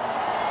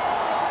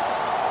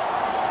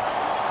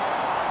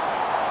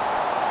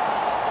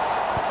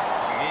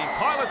 He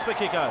pilots the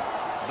kick over.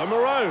 The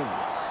Maroons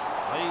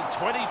lead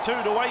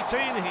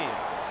 22-18 here.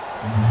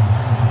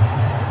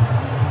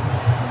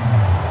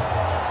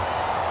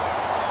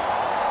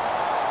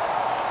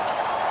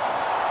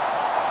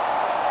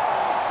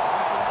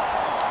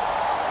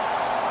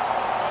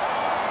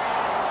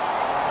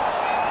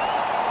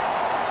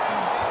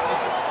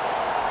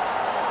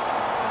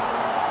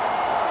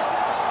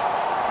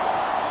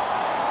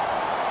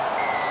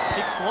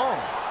 Kicks long.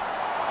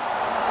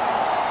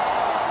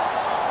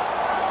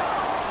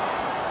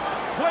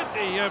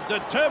 Plenty of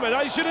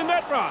determination in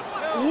that run.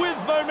 With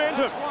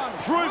momentum.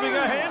 Proving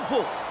a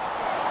handful.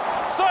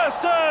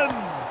 Thurston!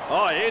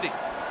 Oh, Eddie.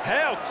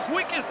 How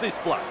quick is this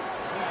bloke?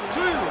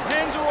 2.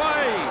 Hands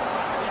away.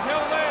 He's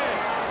held there.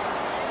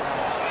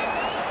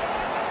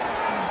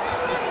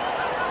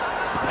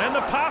 And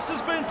the pass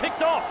has been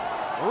picked off.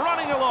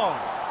 Running along.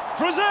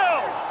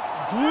 Frizzell!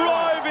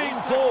 Driving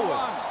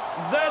forwards.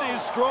 That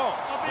is strong.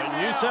 The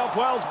New South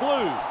Wales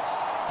Blues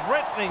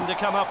threatening to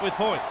come up with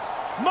points.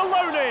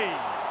 Maloney!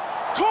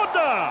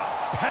 Corner!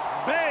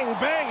 Bang,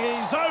 bang,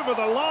 he's over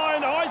the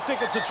line. I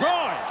think it's a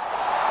try.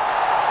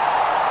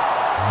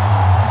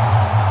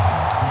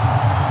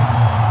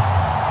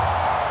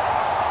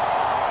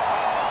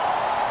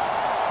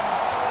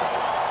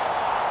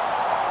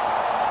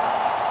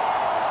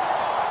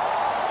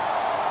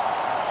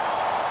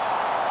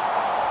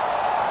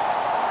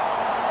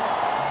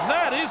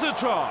 That is a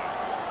try.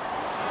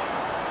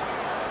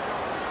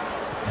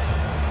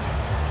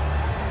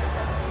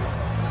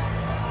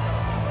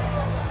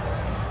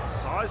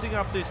 Sizing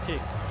up this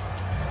kick.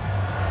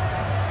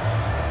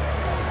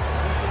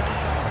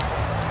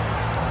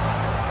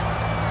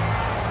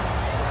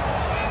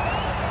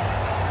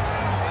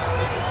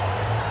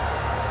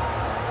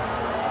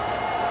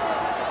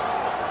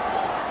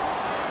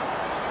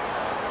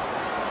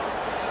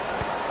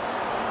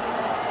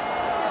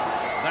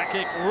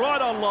 kick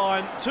right on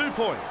line, 2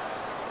 points.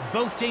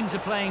 Both teams are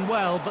playing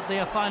well, but they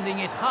are finding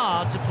it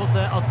hard to put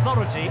their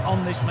authority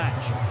on this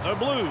match. The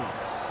Blues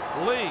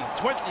lead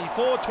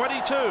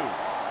 24-22.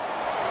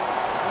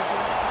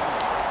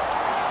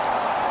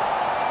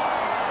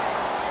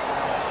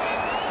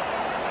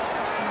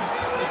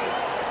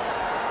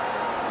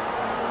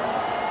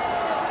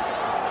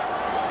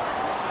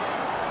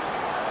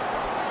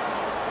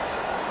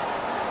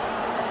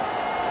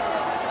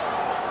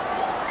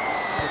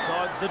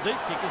 Decides the deep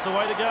kick is the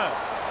way to go.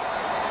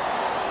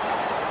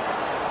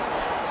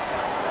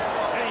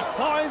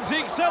 Finds the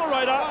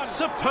accelerator.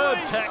 Superb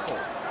tackle.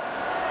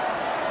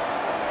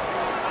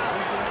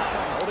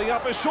 Holding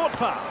up a short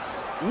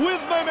pass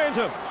with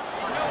momentum. 2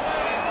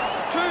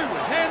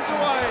 hands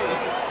away.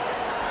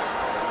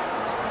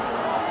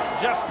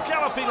 Just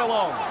galloping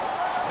along.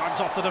 Runs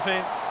off the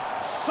defence.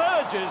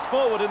 Surges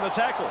forward in the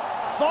tackle.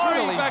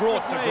 Finally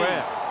brought to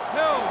ground.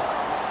 Held.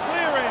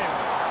 Clearing.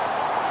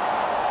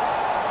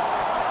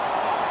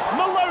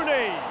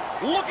 Maloney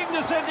looking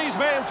to send his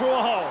man through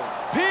a hole.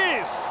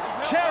 Pearce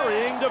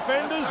carrying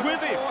defenders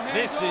with him.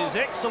 This is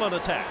excellent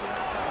attack.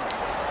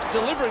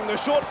 Delivering the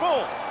short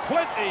ball.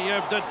 Plenty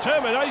of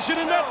determination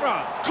in that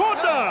run.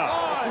 Corner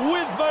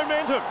with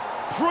momentum.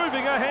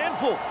 Proving a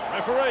handful.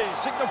 Referee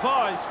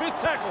signifies 5th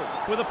tackle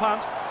with a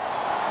punt.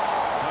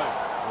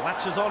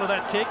 Latches onto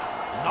that kick.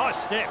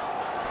 Nice step.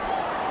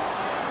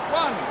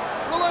 1.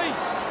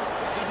 Release.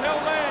 He's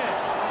held there.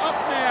 Up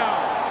now.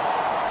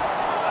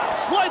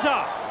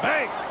 Slater.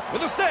 Bang.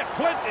 With a step.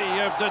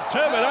 Plenty of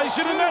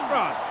determination in that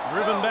run.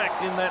 Driven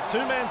back in that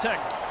 2-man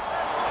tackle.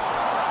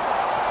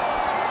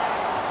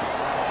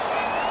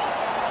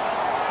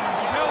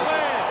 He's held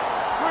there.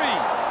 3.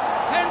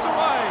 Hands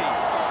away.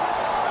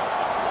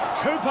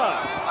 Cooper.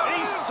 He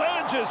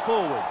surges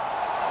forward.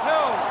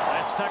 Held.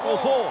 That's tackle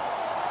 4.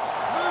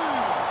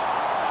 Move.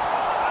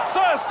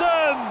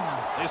 Thurston.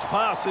 This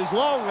pass is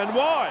long and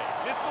wide.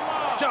 Hit the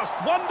mark. Just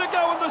 1 to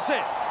go in the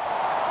set.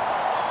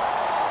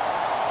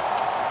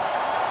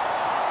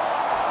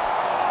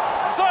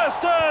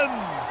 Thurston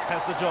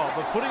has the job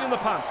of putting in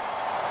the punt.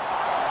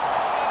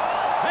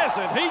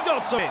 Hasn't he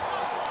got some?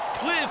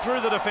 Clear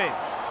through the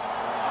defence.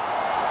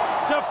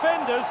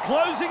 Defenders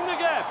closing the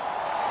gap.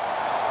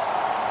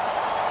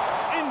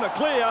 In the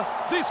clear,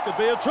 this could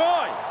be a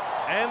try.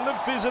 And the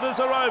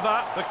visitors are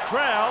over. The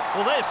crowd,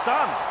 well, they're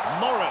stunned.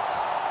 Morris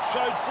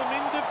showed some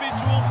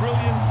individual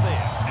brilliance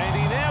there. And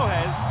he now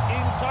has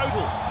in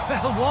total.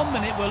 Well, 1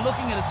 minute we're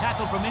looking at a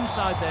tackle from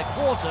inside their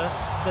quarter.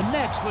 The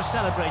next we're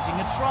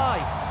celebrating a try.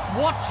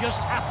 What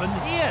just happened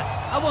here?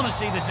 I want to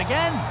see this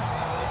again.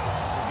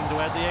 Looking to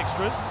add the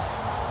extras.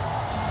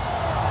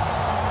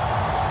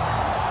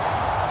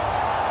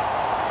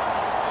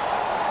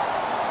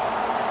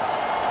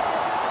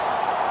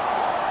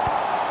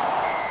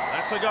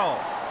 That's a goal.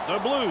 The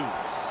Blues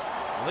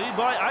lead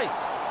by 8.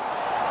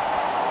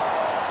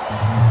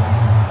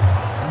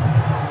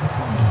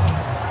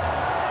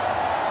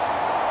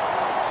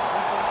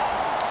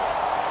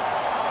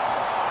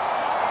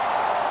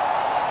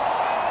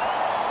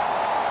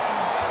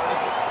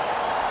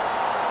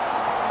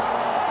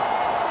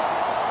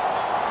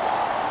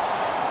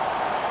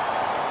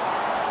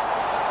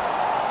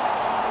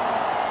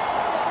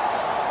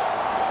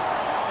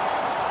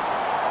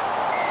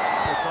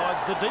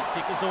 The deep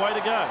kick is the way to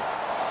go.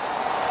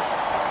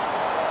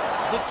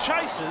 The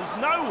chasers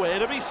nowhere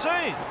to be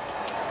seen.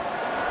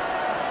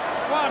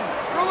 1.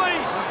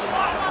 Release.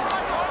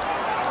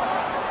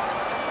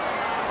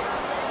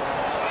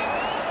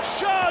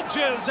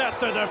 Charges at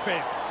the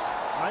defence.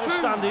 May have 2.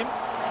 stunned him.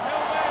 He's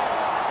held there.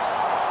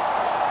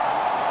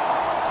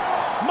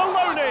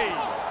 Maloney.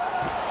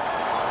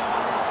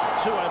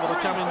 2 able to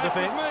 3. come in Back with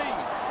defence. me.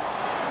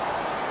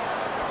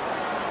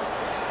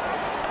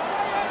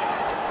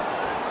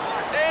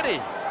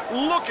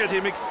 Look at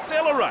him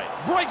accelerate.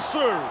 Breaks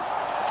through.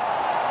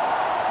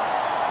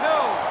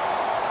 Held.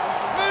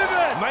 Move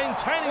it.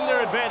 Maintaining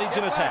their advantage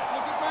in attack.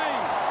 Look at me.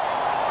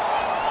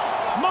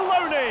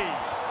 Maloney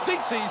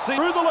thinks he's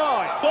through the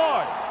line.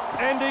 By.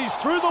 And he's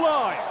through the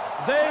line.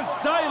 There's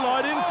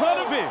daylight in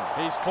front of him.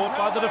 He's caught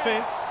by the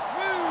defence.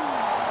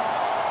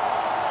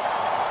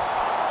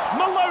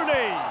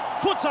 Maloney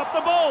puts up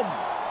the bomb.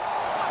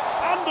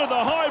 Under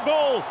the high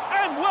ball.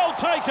 And well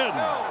taken.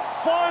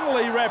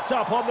 Finally wrapped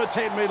up on the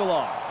 10-metre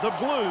line. The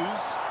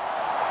Blues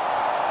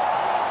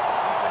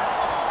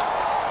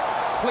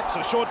flicks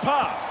a short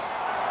pass.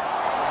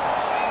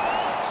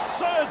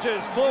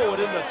 Surges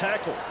forward in the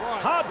tackle.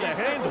 Hard to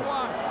handle.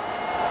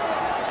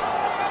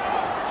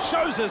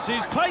 Shows us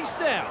his pace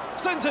now.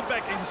 Sends it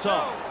back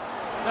inside.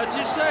 That's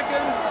his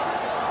second.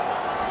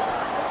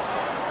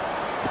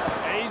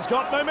 He's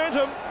got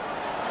momentum.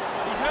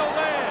 He's held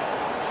there.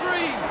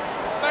 3.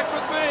 Back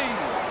with me.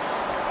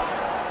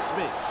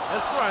 Smith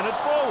has thrown it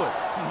forward.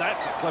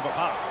 That's a clever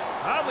pass.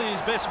 Hardly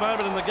his best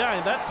moment in the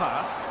game, that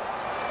pass.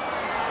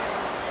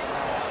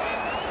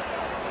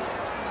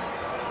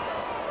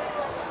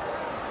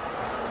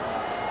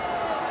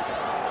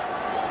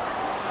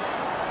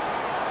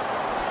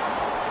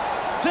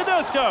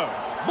 Tedesco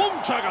Boom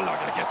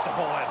Chugalaga gets the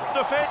ball out.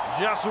 Defence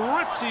just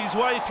rips his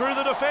way through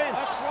the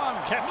defence.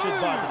 Captured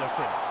by the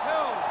defence.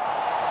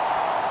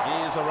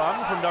 Here's a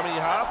run from dummy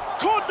half.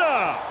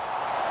 Corner!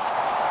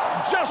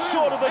 Just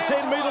short of the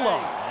 10-metre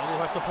line. And he'll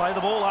have to play the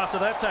ball after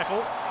that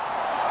tackle.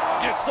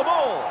 Gets the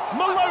ball.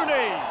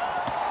 Maloney!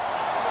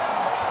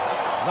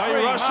 They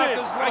rush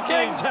in.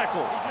 Again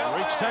tackle. And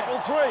reach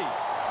tackle 3.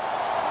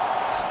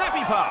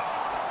 Snappy pass.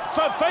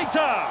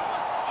 Fafita.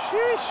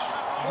 Sheesh.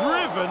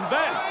 Driven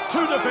back.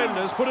 2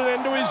 defenders put an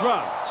end to his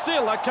run.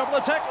 Still a couple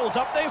of tackles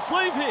up their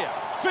sleeve here.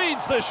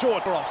 Feeds the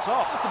short.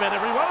 Offside. Just about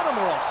every one of them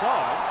are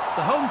offside.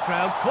 The home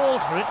crowd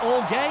called for it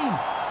all game.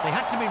 They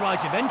had to be right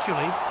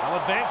eventually.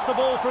 They'll advance the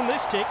ball from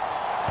this kick.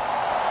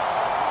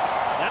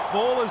 That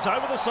ball is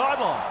over the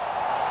sideline.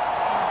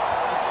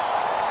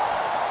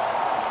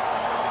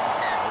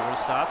 He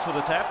restarts with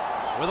a tap,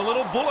 with a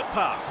little bullet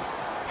pass.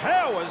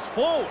 Powers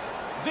forward.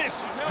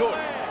 This is good.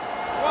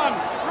 1,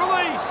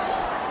 release.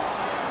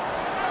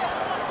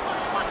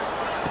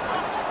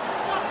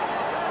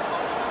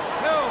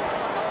 Held.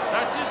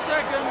 That's his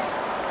second.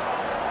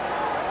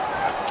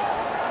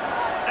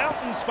 Out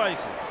in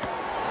spaces.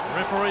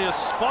 Referee is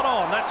spot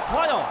on. That's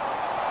play on.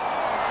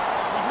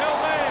 He's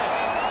held there.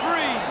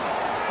 3.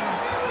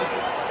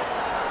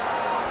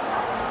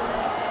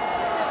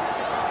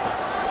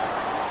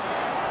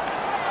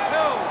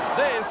 Held.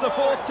 There's the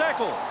 4th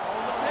tackle.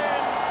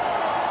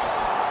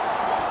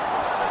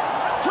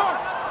 Shot.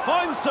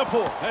 Finds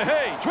support.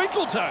 Hey,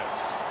 twinkle toes. 5.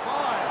 Oh.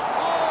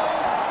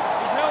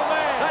 He's held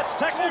there. That's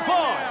tackle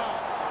 5.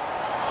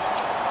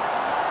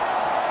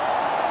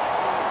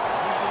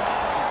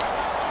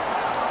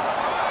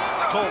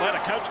 Call that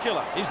a coach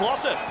killer. He's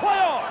lost it. Play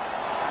on.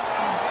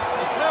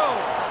 Held.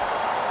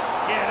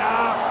 Get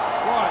up.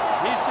 Right,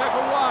 here's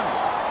tackle 1.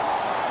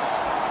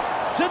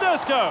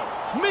 Tedesco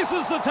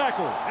misses the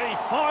tackle. He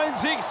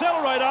finds the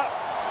accelerator.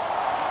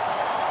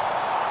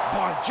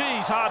 By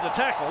geez, hard to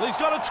tackle. He's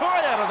got a try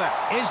out of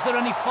that. Is there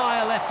any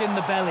fire left in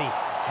the belly?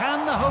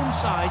 Can the home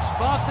side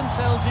spark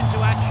themselves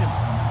into action?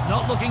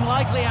 Not looking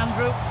likely,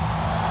 Andrew.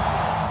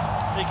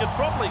 He could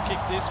probably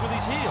kick this with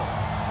his heel.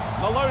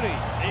 Maloney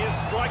is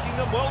striking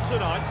them well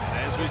tonight.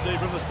 As we see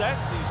from the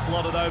stats, he's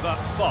slotted over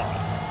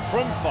 5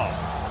 from 5.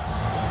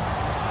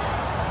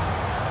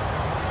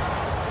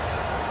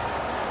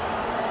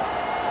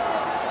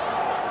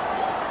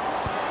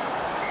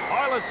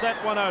 Pilots that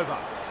one over.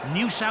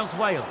 New South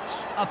Wales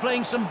are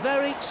playing some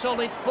very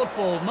solid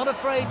football, not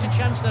afraid to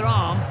chance their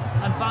arm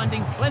and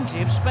finding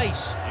plenty of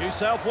space. New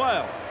South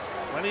Wales,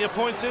 plenty of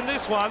points in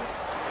this one.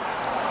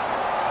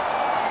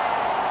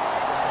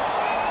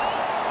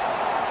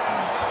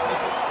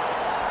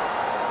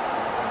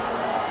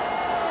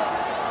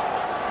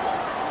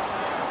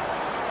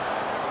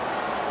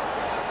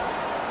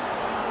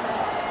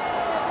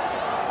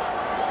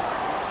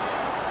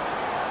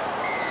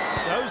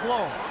 Goes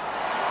long.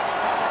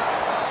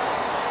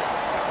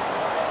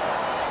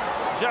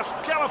 Just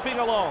galloping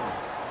along.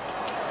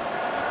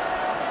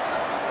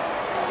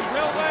 He's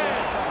held there.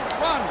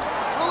 1,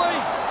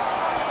 release.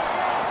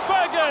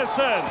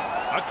 Ferguson!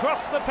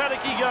 Across the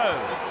paddock he goes.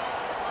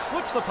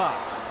 Slips the pass.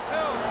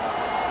 Held.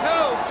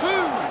 Held. 2.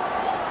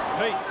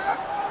 Peets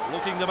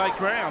looking to make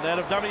ground out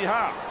of dummy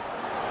half.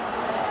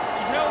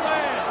 He's held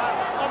there.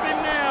 Of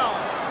him now.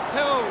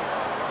 Held.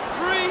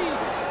 3.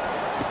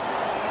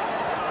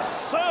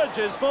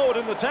 Surges forward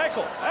in the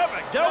tackle. Have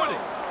a go at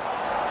him.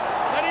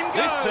 Let him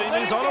go. This team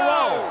Let is him on go. a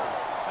roll.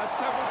 That's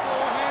tackle 4.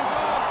 Hands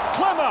off.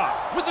 Clemmer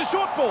with the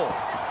short ball.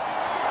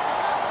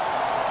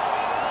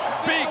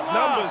 Big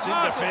numbers in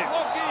Marcus, defence.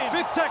 lock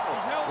in. 5th tackle.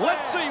 He's held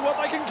Let's there. see what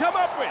they can come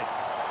up with.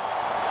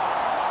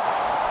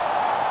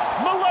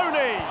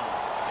 Maloney.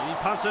 He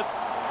punts it.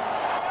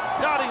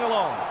 Darting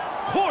along.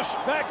 Push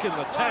back in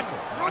the tackle.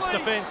 Nice Release.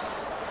 defence.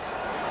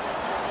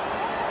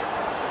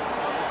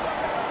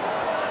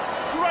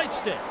 Great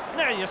step.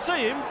 Now you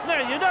see him,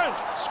 now you don't.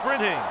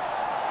 Sprinting.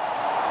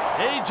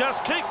 He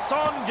just keeps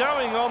on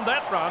going on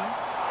that run.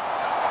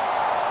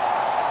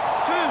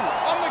 2.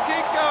 On the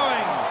kick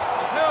going.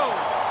 Held.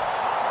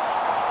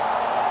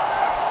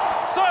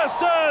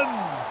 Thurston!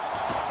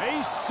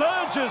 He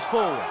surges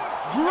forward.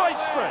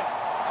 Great strength.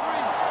 3.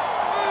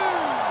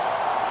 Move.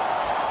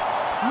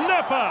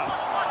 Napa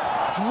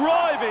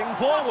driving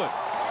forward.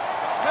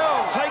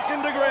 Held.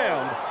 Taken to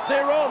ground.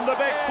 They're on the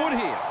back foot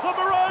here. The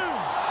Maroons.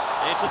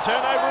 It's a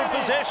turnover of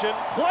possession.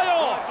 Play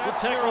on. Good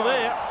tackle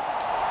there.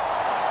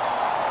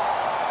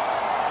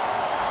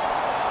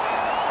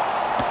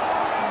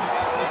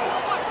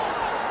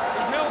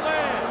 He's held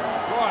there.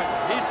 Right,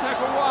 here's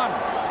tackle 1.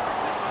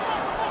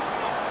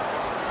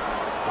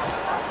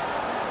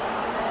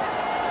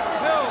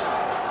 Held.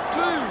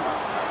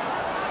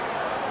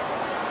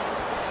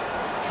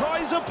 2.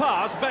 Tries a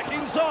pass back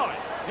inside.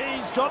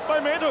 He's got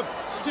momentum.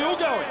 Still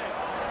going.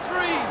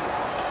 3.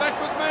 Back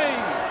with me.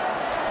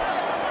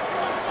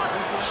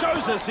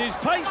 Shows us his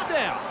pace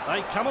now.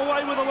 They come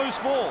away with a loose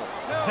ball.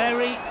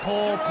 Very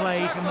poor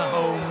play from the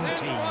home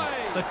team.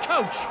 The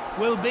coach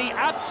will be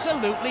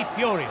absolutely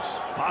furious.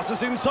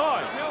 Passes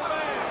inside. Held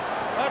there.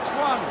 That's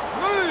 1.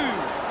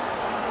 Move.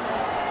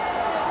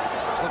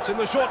 Slips in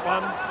the short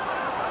one.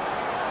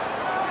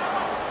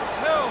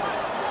 Held.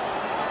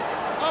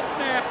 Up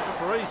now.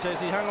 The referee says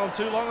he hung on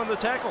too long on the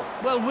tackle.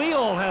 Well, we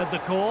all heard the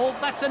call.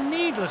 That's a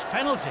needless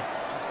penalty.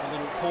 Just a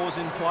little pause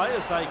in play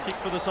as they kick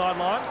for the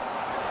sideline.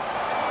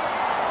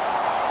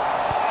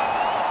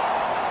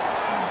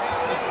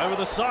 Over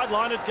the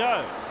sideline it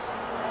goes.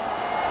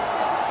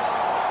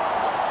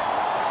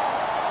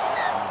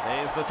 And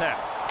there's the tap.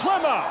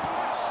 Clemmer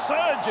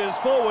surges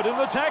forward in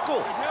the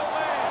tackle. He's held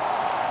there.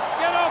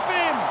 Get off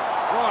him.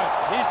 Right,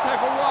 here's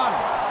tackle one.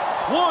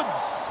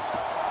 Woods.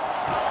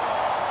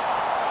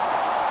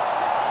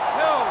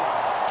 Held.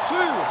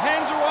 Two,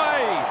 hands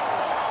away.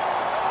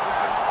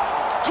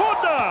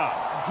 Corner.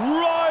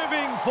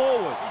 Driving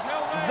forwards. He's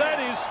held there. That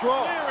is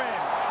strong. Clear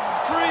him.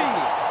 Three.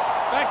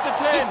 Back to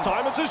 10. This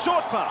time it's a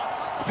short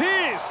pass.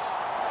 Pierce.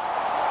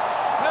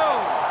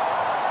 Held.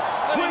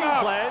 Let him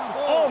up. Queensland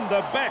Four. on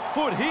the back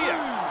foot here.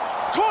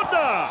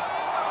 Corner.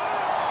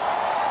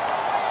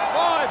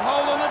 5,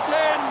 hold on the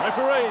 10.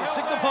 Referee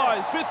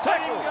signifies fifth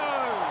Let him tackle. go.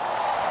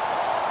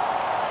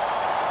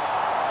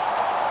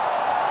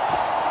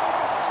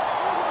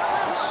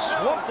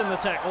 Swamped in the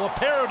tackle, a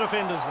pair of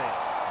defenders there.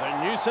 The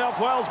New South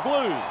Wales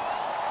Blues.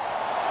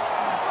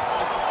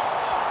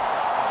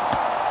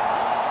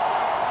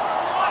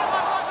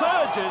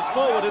 Surges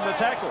forward in the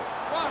tackle.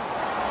 One,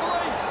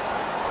 police.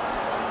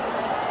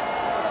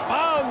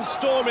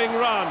 Barnstorming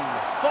run.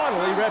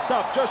 Finally wrapped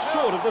up just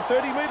short of the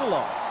 30-metre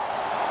line.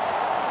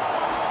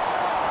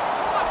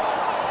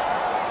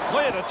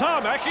 Clear to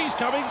tarmac, he's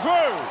coming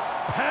through.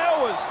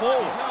 Powers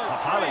forward.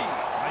 Papali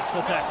makes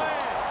the tackle.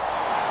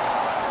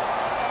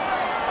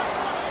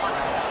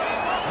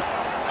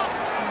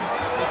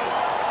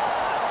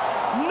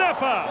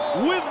 Napa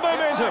with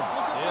momentum.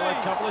 Still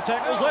a couple of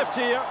tackles left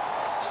here.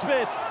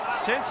 Smith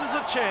senses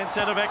a chance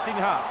out of acting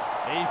hard.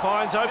 He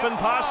finds open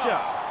pasture.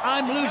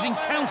 I'm losing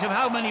count of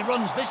how many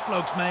runs this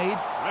bloke's made.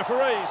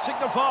 Referee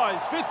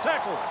signifies fifth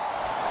tackle.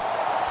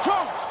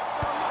 Crook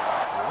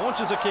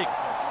launches a kick.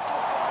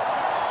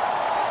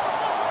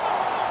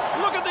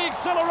 Look at the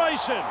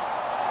acceleration.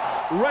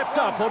 Wrapped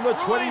up on the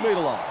 20-metre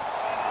line.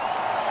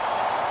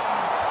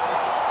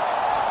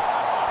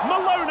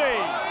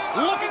 Maloney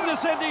looking to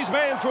send his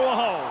man through a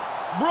hole.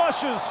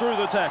 Brushes through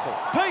the tackle.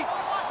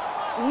 Peets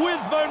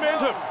with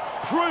momentum,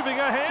 proving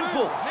a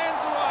handful.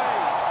 Hands away.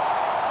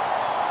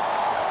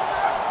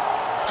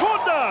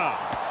 Corner.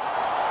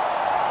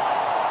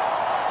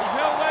 He's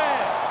held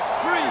there.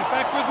 3,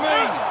 back with me.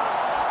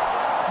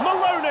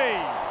 Maloney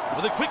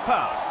with a quick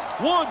pass.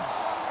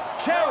 Woods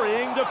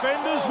carrying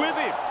defenders with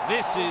him.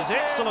 This is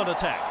excellent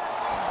attack.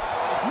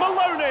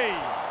 Maloney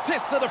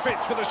tests the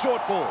defence with a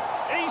short ball.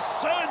 He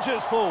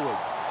surges forward.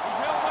 He's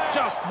held there.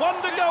 Just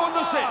one to go in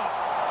the set.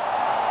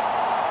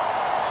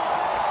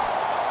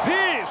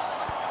 Pierce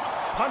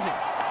punting.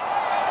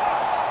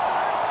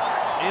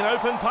 In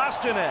open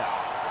pasture now.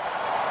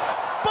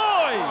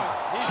 Boyd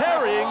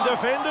carrying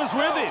defenders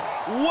with him.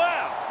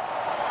 Wow.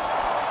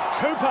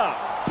 Cooper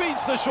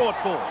feeds the short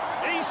ball.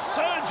 He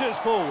surges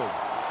forward.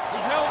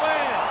 He's held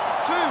there.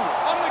 2,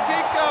 on the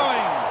keep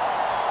going.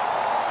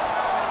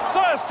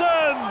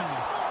 Thurston.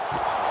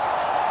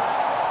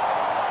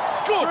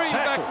 Good 3,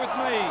 tackle. back with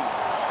me.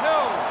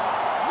 Held.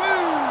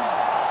 Move.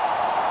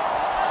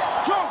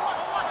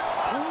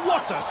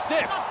 What a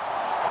step.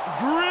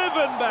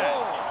 Driven back.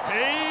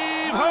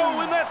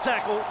 Heave-ho in that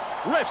tackle.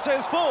 Ref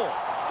says 4.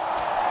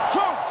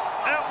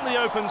 Out in the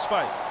open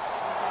space.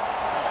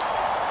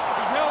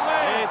 He's held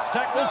there. It's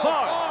tackle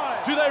Held.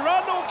 5. Do they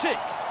run or kick?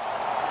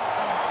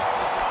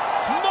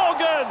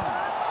 Morgan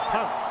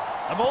punts.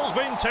 The ball's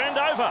been turned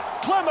over.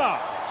 Clemmer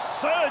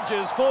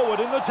surges forward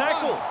in the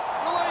tackle.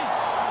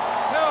 Release.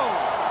 Held.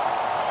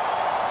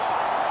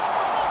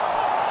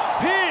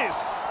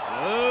 Pierce.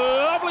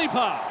 Lovely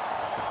pass.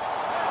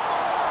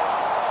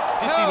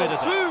 50 Held.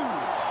 metres. 2.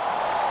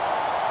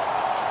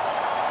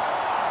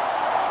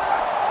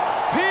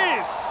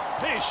 Pierce.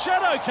 His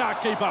shadow can't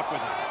keep up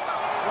with him.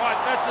 Right,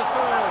 that's the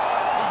 3rd.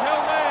 He's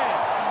held there.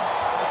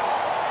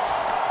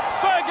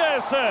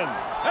 Ferguson.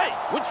 Hey,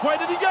 which way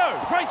did he go?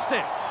 Great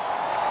step.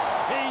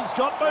 He's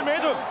got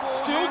momentum.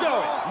 Still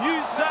going.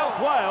 New South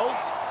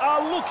Wales are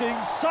looking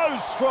so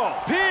strong.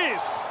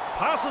 Pierce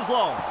passes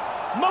long.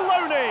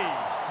 Maloney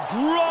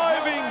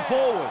driving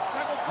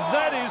forwards.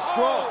 That is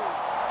strong.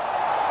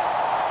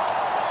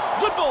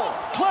 Good ball.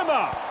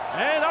 Clemmer.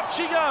 And up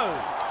she goes.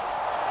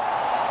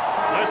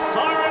 The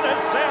siren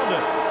has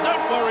sounded.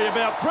 Don't worry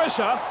about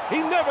pressure.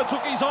 He never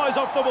took his eyes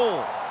off the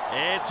ball.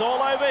 It's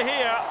all over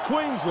here.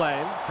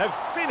 Queensland have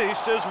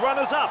finished as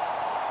runners-up,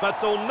 but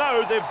they'll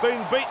know they've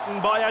been beaten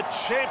by a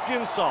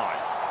champion side.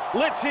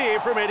 Let's hear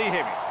from Eddie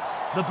Hemmings.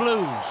 The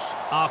Blues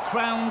are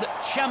crowned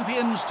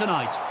champions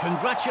tonight.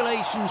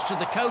 Congratulations to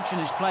the coach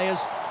and his players.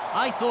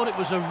 I thought it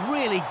was a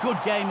really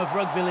good game of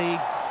rugby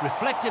league,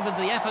 reflective of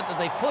the effort that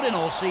they've put in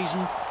all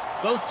season.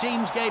 Both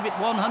teams gave it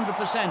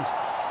 100%,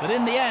 but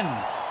in the end,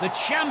 the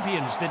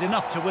champions did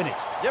enough to win it.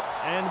 Yep,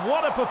 and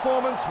what a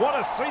performance, what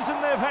a season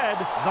they've had.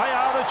 They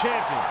are the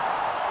champions.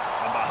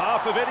 On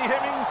behalf of Eddie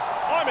Hemmings,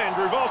 I'm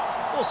Andrew Voss.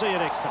 We'll see you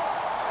next time.